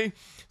so up.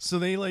 So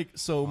they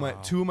my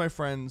two of my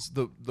friends,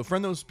 the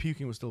friend that was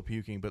puking was still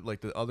puking, but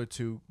like the other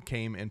two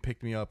came and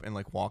picked me up and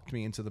like walked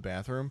me into the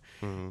bathroom.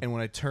 And when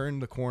I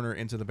turned the corner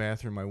into the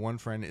bathroom, my one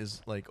friend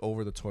is like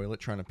over the toilet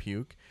trying to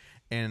puke,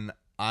 and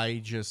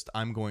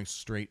I'm going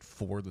straight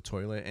for the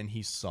toilet, and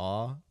he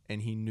saw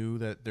and he knew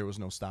that there was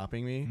no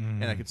stopping me,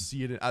 and I could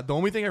see it. The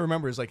only thing I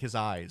remember is like his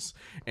eyes,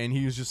 and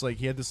he was just like,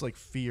 he had this like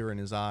fear in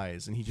his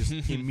eyes, and he just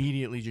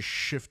immediately just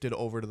shifted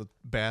over to the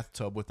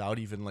bathtub without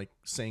even like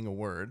saying a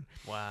word.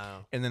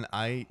 Wow. And then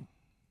I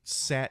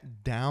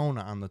sat down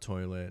on the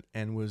toilet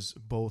and was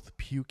both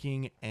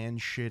puking and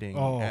shitting.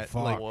 Oh, like,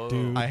 fuck,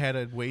 dude. I had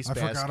a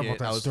wastebasket. I forgot about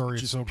that I was story.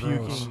 just It's so puking.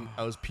 gross.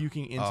 I was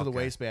puking into the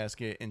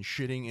wastebasket and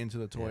shitting into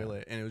the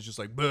toilet, and it was just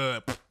like,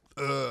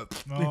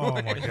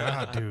 Oh my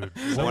god, dude.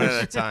 One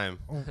at a time.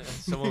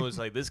 Someone was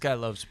like, "This guy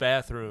loves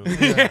bathrooms."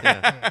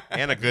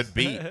 And a good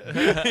beat.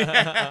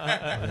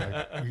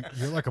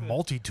 You're like a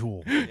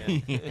multi-tool.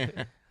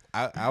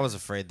 I was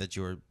afraid that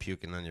you were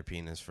puking on your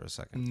penis for a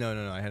second.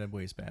 No. I had a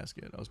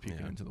wastebasket. I was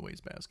puking into the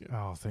wastebasket.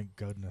 Oh, thank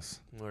goodness.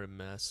 What a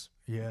mess.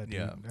 Yeah, dude.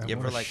 Yeah. What You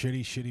ever, a like,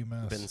 shitty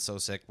mess. Been so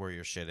sick where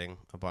you're shitting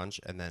a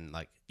bunch and then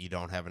like you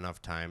don't have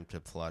enough time to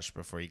flush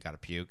before you gotta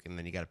puke, and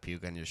then you gotta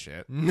puke on your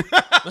shit. And you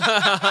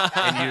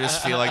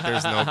just feel like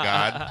there's no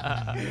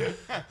God.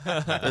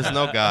 There's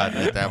no God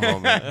at that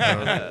moment.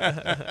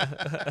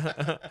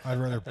 I'd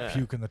rather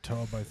puke in the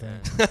tub, I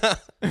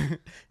think.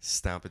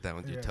 Stomp it down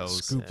with your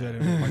toes. Scoop that in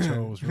with my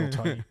toes real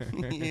tight.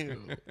 You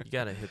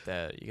gotta hit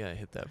that. You gotta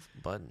hit that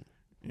button.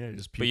 Yeah,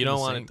 just puke But you in the don't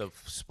want it sink.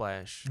 to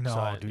splash. No,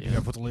 side, dude, yeah. you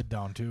gotta put the lid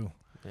down too.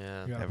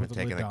 Yeah. You gotta Haven't put the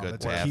lid taken a down. good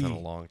That's bath key. in a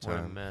long What a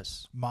time.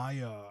 mess.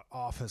 My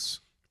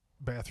office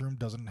bathroom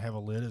doesn't have a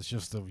lid. It's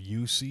just a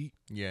U seat.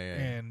 Yeah.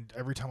 And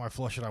every time I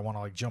flush it, I want to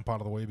like jump out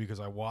of the way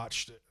because I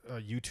watched a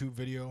YouTube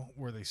video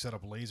where they set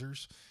up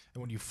lasers,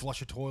 and when you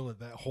flush a toilet,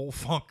 that whole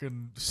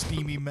fucking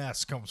steamy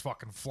mess comes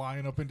fucking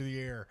flying up into the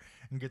air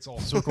and gets all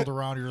circled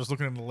around. You're just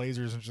looking at the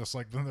lasers and it's just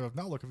like,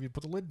 now look, if you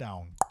put the lid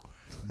down,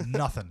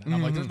 nothing. And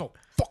I'm like, there's no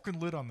fucking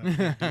lid on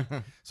that thing,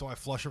 dude. So I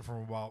flush it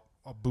from about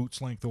a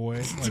boot's length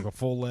away, like a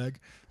full leg,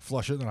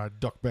 flush it, and then I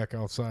duck back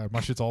outside.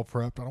 My shit's all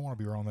prepped. I don't want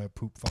to be around that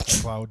poop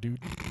fucking cloud, dude.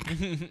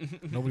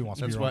 Nobody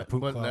wants to be around the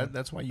poop cloud.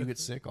 That's why you get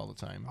sick all the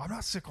time. I'm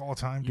not sick all the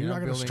time, You're dude. not I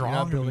got a building- strong you're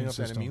not building immune up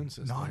that system. immune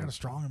system. No, I got a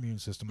strong immune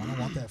system. I don't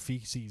want that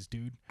feces,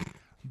 dude.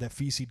 That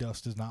feces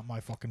dust is not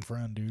my fucking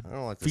friend, dude. I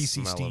don't like the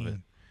Feces smell of it.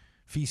 steam.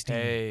 Feasting.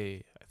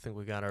 Hey, I think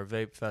we got our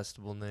vape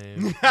festival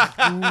name.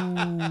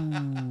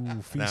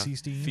 Ooh, feces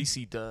steam.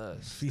 Feces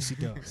dust. Feces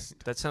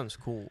dust. That sounds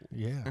cool.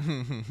 Yeah.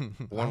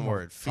 One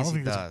word. I don't Feces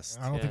think dust.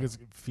 I don't think Yeah. it's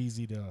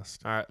feezy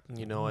dust. All right,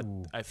 you know what?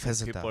 Ooh. I think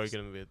Fizzy people are dust.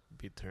 gonna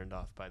be turned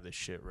off by the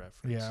shit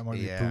reference. Yeah, it might be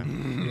Yeah.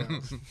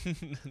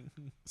 poop.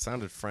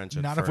 Sounded French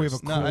at Not first. if we have a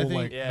cool No, I think-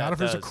 like. Yeah, not it if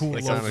there's a does. cool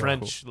Like logo. sounded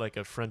French, like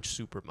a French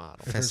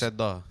supermodel. Feces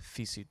dust.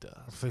 Feces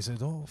dust. Feces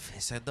dust.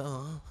 Feces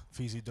dust.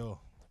 Feces dust.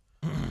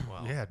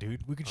 Wow. Yeah,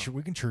 dude. We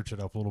can church it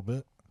up a little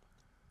bit.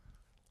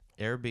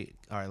 Airbnb.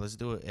 All right, let's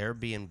do it.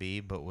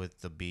 Airbnb, but with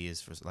the B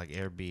is for like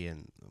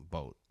Airbnb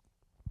boat.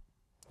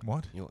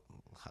 What?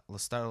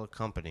 Let's start a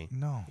company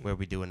No. where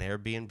we do an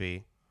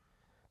Airbnb,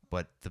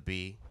 but the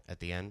B at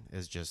the end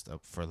is just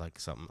for like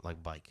something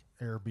like bike.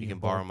 Airbnb. You can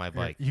borrow my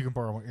bike. You can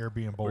borrow my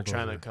Airbnb. We're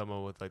trying to bulldozer. come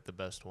up with like the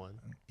best one.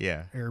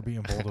 Yeah.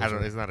 Airbnb bulldozer. I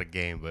don't. It's not a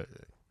game, but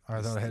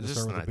I thought I had to it's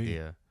just start an with a B.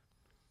 idea.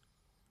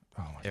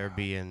 Oh my god.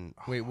 Airbnb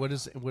Wait, what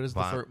is what's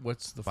the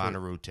first?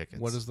 Bonnaroo tickets.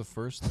 What does the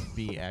first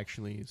B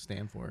actually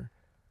stand for?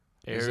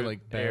 Is Air, it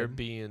like bed?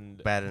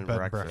 Airbnb. bed and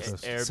Bed and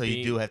breakfast? breakfast. So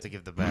you do have to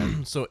give the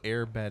bed. So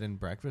air, bed, and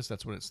breakfast.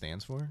 That's what it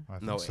stands for. I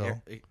think No, so.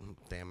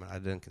 damn it! I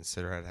didn't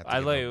consider I'd have to I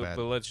give like, a bed.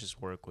 but let's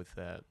just work with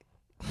that.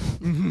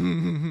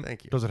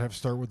 Thank you. Does it have to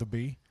start with a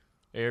B?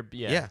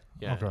 Yeah.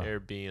 Yeah. Okay.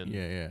 Airbnb.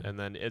 Yeah. And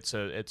then it's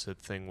a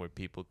thing where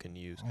people can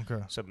use.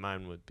 Okay. So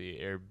mine would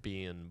be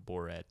Airbnb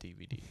Borat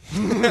DVD.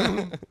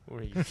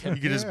 Where you can,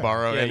 You could just Yeah.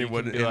 borrow you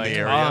anyone can in be like, the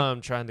area. I'm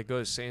trying to go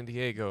to San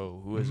Diego.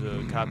 Who has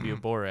a copy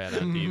of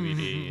Borat on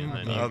DVD? And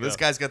then you Oh, this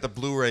go. guy's got the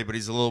Blu-ray, but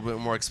he's a little bit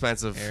more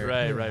expensive.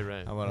 Right.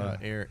 How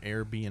about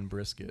Airbnb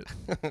brisket?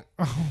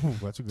 Oh,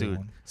 that's a good Dude,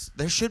 one.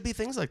 there should be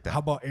things like that. How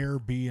about Air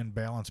B and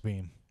Balance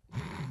Beam?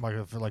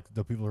 Like for like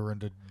the people who are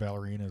into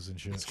ballerinas and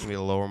It's shit. gonna be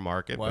a lower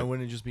market. Why but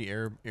wouldn't it just be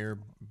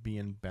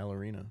Airbnb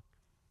ballerina?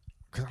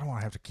 Because I don't want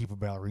to have to keep a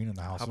ballerina in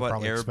the house. how It's about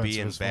probably expensive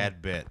Airbnb as fuck.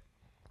 bad bit?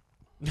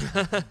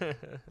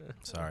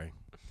 Sorry.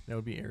 That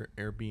would be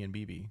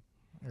Airbnb.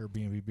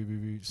 Airbnb,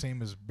 BBB,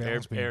 same as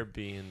Balance Beam.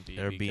 Airbnb.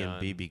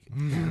 Airbnb. Pretty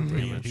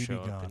Airbnb much show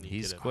gun. up and you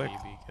He's get a quick.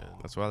 BB gun.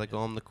 That's why they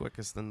call him the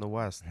quickest in the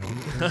West.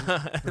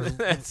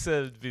 That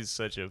would be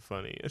such a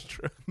funny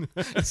intro.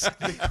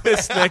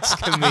 this next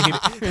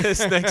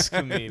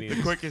comedian, The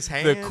quickest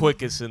hand. the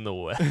quickest in the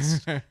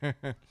West.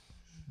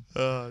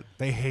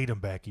 They hate them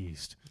back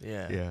east.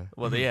 Yeah. Yeah.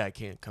 Well, yeah, I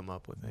can't come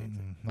up with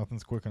anything.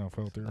 Nothing's quick enough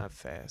out there. Not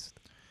fast.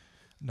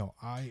 No,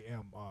 I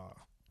am.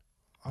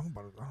 I'm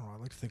about. I don't know. I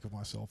like to think of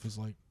myself as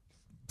like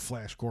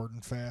Flash Gordon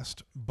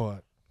fast,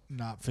 but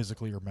not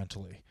physically or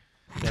mentally.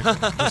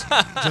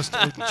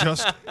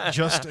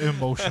 Just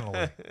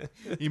emotionally.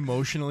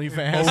 Emotionally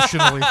fast.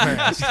 Emotionally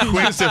fast.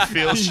 Quick to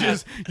feel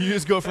shit. You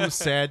just go from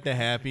sad to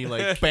happy,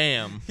 like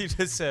bam. You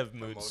just have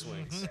mood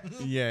swings.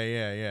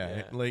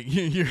 Yeah. Like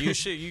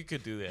You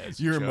could do that. As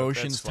a your joke.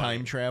 emotions That's funny.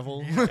 time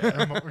travel.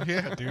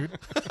 Yeah, dude.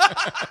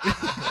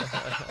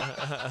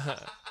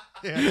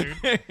 Yeah,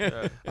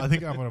 dude. I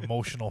think I'm an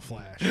emotional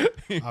flash.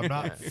 I'm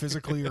not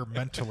physically or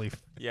mentally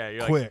Yeah,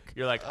 you're quick. Like,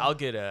 you're like, I'll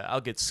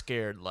get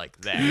scared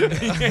like that.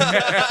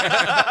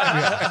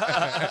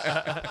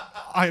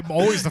 I'm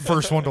always the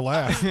first one to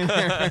laugh.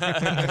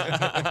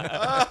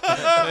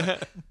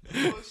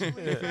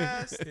 Emotionally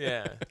fast.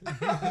 Yeah.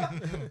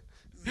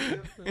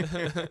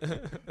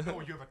 Oh,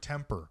 you have a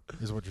temper,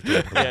 is what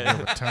you're talking about. You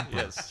have a temper.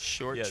 Yes.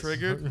 Short Yes.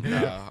 trigger. I'm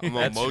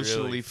That's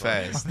emotionally really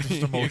funny. fast. Just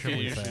You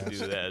emotionally should fast. do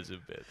that as a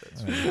bit.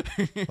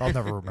 That's I'll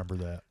never remember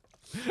that.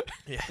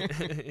 Yeah.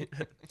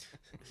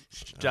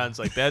 John's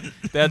like that.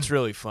 That's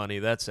really funny.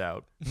 That's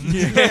out.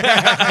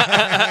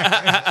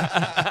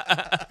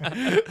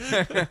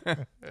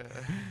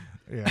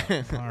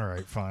 Yeah. All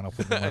right, fine. I'll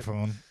put it on my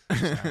phone. All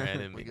right, I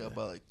didn't We mean got that.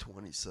 about like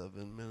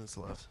 27 minutes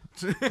left.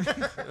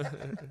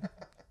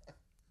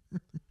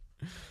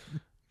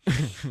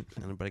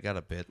 Anybody got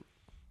a bit?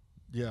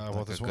 Yeah, well,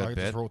 Like this a one, I good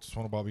just bit? wrote this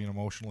one about being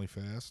emotionally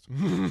fast.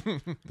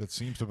 That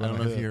seems to be I don't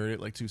know if hit. you heard it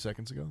like 2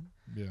 seconds ago.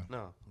 Yeah.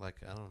 No, like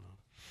I don't know.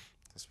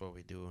 That's what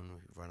we do when we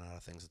run out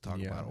of things to talk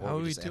Yeah. about, How or are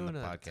we we just end the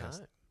doing on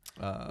podcast.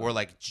 time? We're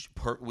like,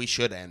 we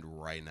should end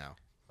right now.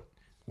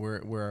 Where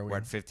are we? We're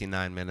at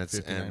 59 minutes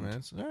 59 and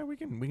minutes. All right, we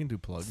can do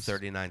plugs.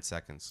 39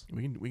 seconds.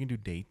 We can do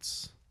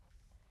dates.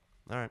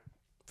 All right,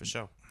 for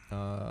sure.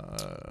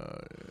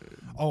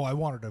 Oh, I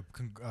wanted to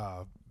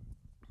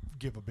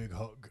give a big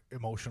hug,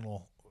 emotionally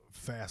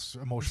fast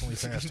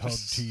hug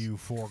to you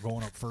for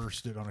going up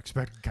first at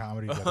Unexpected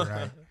Comedy the other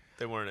night.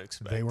 They weren't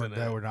expecting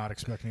They it. were not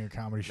expecting a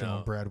comedy show, No.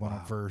 and Brad went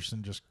up first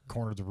and just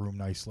cornered the room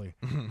nicely.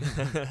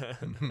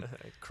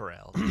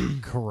 Corralled.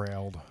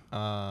 Corralled.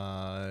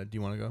 Do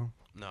you want to go?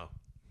 No.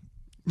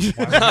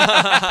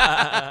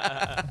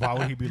 Why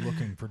would he be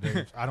looking for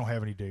dates? I don't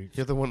have any dates.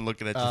 You're the one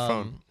looking at your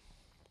phone.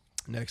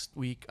 Next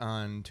week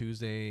on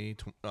Tuesday,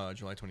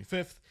 July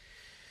 25th,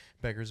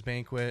 Beggar's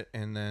Banquet,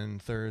 and then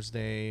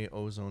Thursday,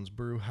 Ozone's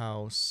Brew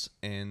House,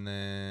 and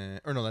then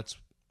I don't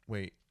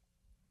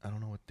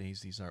know what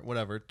days these are.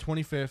 Whatever.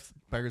 25th,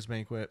 Beggar's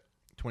Banquet,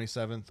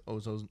 27th,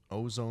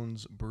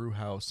 Ozone's Brew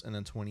House, and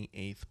then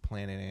 28th,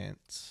 Planet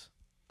Ant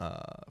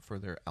for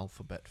their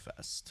Alphabet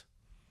Fest.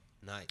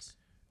 Nice.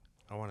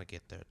 I want to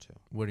get there too.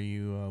 What do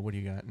you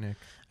got, Nick?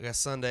 I got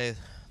Sunday,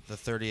 the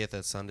 30th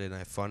at Sunday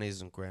Night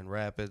Funnies in Grand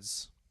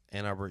Rapids,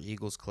 Ann Arbor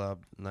Eagles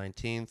Club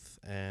 19th,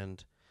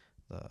 and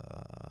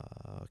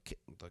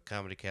the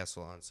Comedy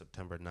Castle on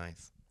September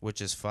 9th,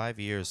 which is 5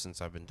 years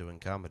since I've been doing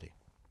comedy.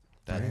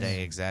 That Nice.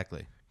 day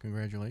exactly.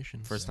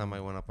 Congratulations. First time I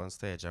went up on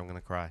stage, I'm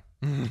gonna cry.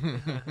 You're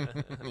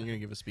going to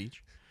give a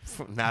speech?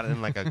 Not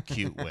in like a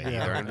cute way.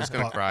 Yeah. Either. I'm just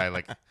gonna cry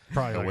like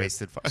Probably a like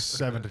wasted.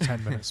 7 to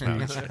 10 minute speech. I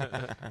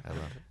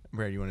love it.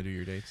 Brad, you want to do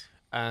your dates?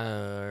 All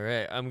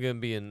right, I'm gonna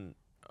be in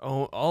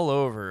all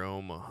over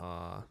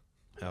Omaha.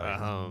 Hell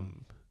yeah.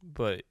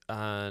 But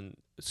on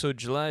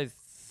July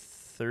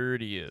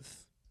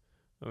 30th,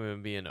 I'm gonna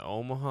be in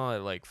Omaha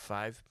at like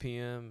 5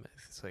 p.m.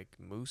 It's like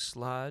Moose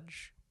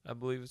Lodge, I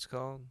believe it's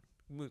called.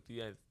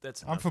 Yeah,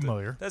 that's I'm enough to-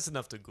 familiar. that's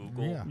enough to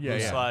Google. Yeah. Yeah,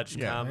 Moose yeah. Lodge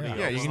Yeah. comedy. Yeah.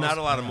 Yeah, you Omaha. can not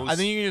a lot of moose. I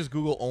think you can just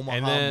Google Omaha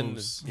And then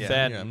Moose.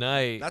 that Yeah.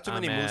 night, Not too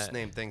I'm many moose at-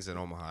 named things in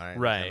Omaha.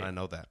 Right. And I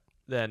know that.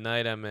 That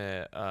night I'm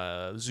at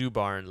Zoo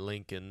Bar in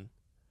Lincoln,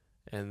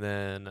 and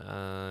then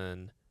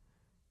on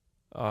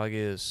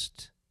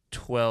August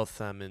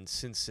 12th I'm in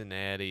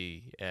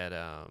Cincinnati at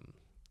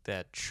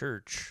that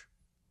church.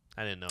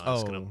 I didn't know I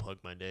was gonna Oh. plug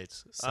my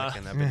dates.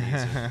 Second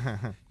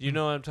Ebenezer. You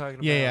know what I'm talking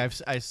about? Yeah,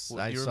 I You saw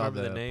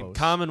remember the the name? post.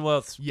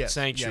 Commonwealth Yes.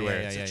 Sanctuary.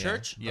 Yeah, yeah, It's a yeah,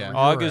 church? Yeah. Where you were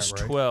August at,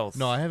 right? 12th.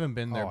 No, I haven't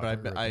been there, Oh, I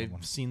but thought you were I've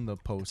going. seen the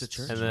posts.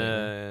 church? And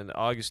then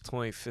August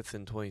 25th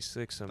and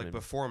 26th I'm Like in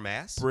before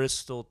Mass?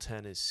 Bristol,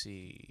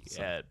 Tennessee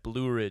So- at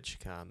Blue Ridge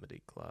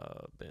Comedy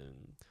Club,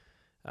 and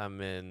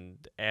I'm in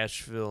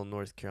Asheville,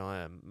 North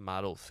Carolina,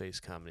 Model Face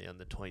Comedy on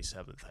the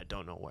 27th. I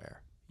don't know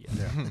where. Yeah.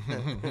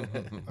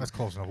 That's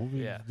close enough. We'll be,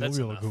 Yeah, we'll that's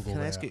be able to enough. Google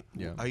Can I that. ask you,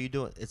 Yeah. are you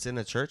doing, it's in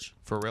a church?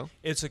 For real?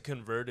 It's a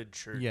converted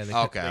church. Yeah, they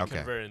Okay, They okay.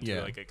 converted into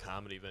Yeah. like a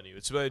comedy venue.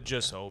 It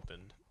just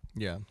opened.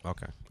 Yeah.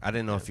 Okay. I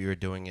didn't know if you were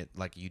doing it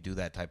like you do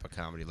that type of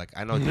comedy. Like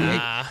I know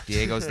Nah.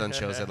 Diego's done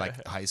shows at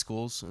like high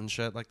schools and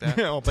shit like that.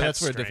 Oh, but that's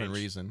That's for a different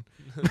strange. reason.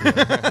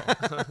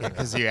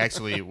 Because he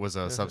actually was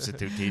a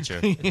substitute teacher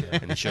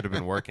and he should have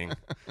been working.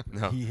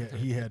 No.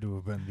 He had to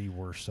have been the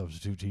worst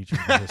substitute teacher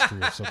in the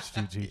history of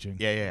substitute teaching.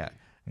 Yeah.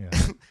 Yeah.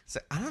 So,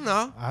 I don't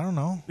know. I don't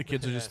know. The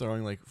kids are just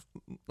throwing like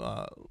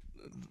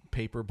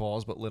paper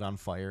balls but lit on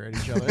fire at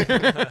each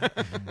other.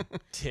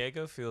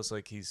 Diego feels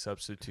like he's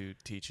substitute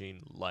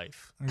teaching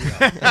life.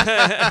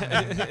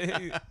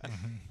 Yeah.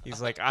 He's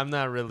like, I'm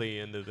not really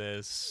into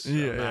this.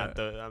 Yeah.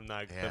 I'm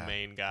not Yeah. the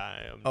main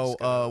guy. I'm Oh, just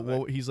gonna,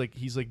 well, he's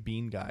like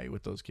Bean Guy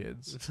with those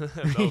kids.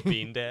 no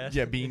Bean Dad.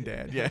 Yeah, Bean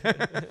Dad. Yeah.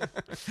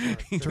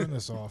 Turn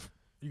this off.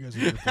 You guys are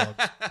your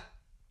plugs.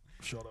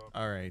 Shut up.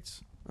 All right.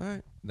 All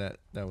right. That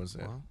was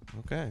it. Well,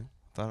 okay.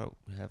 Thought it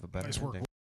would have a better Nice work. ending.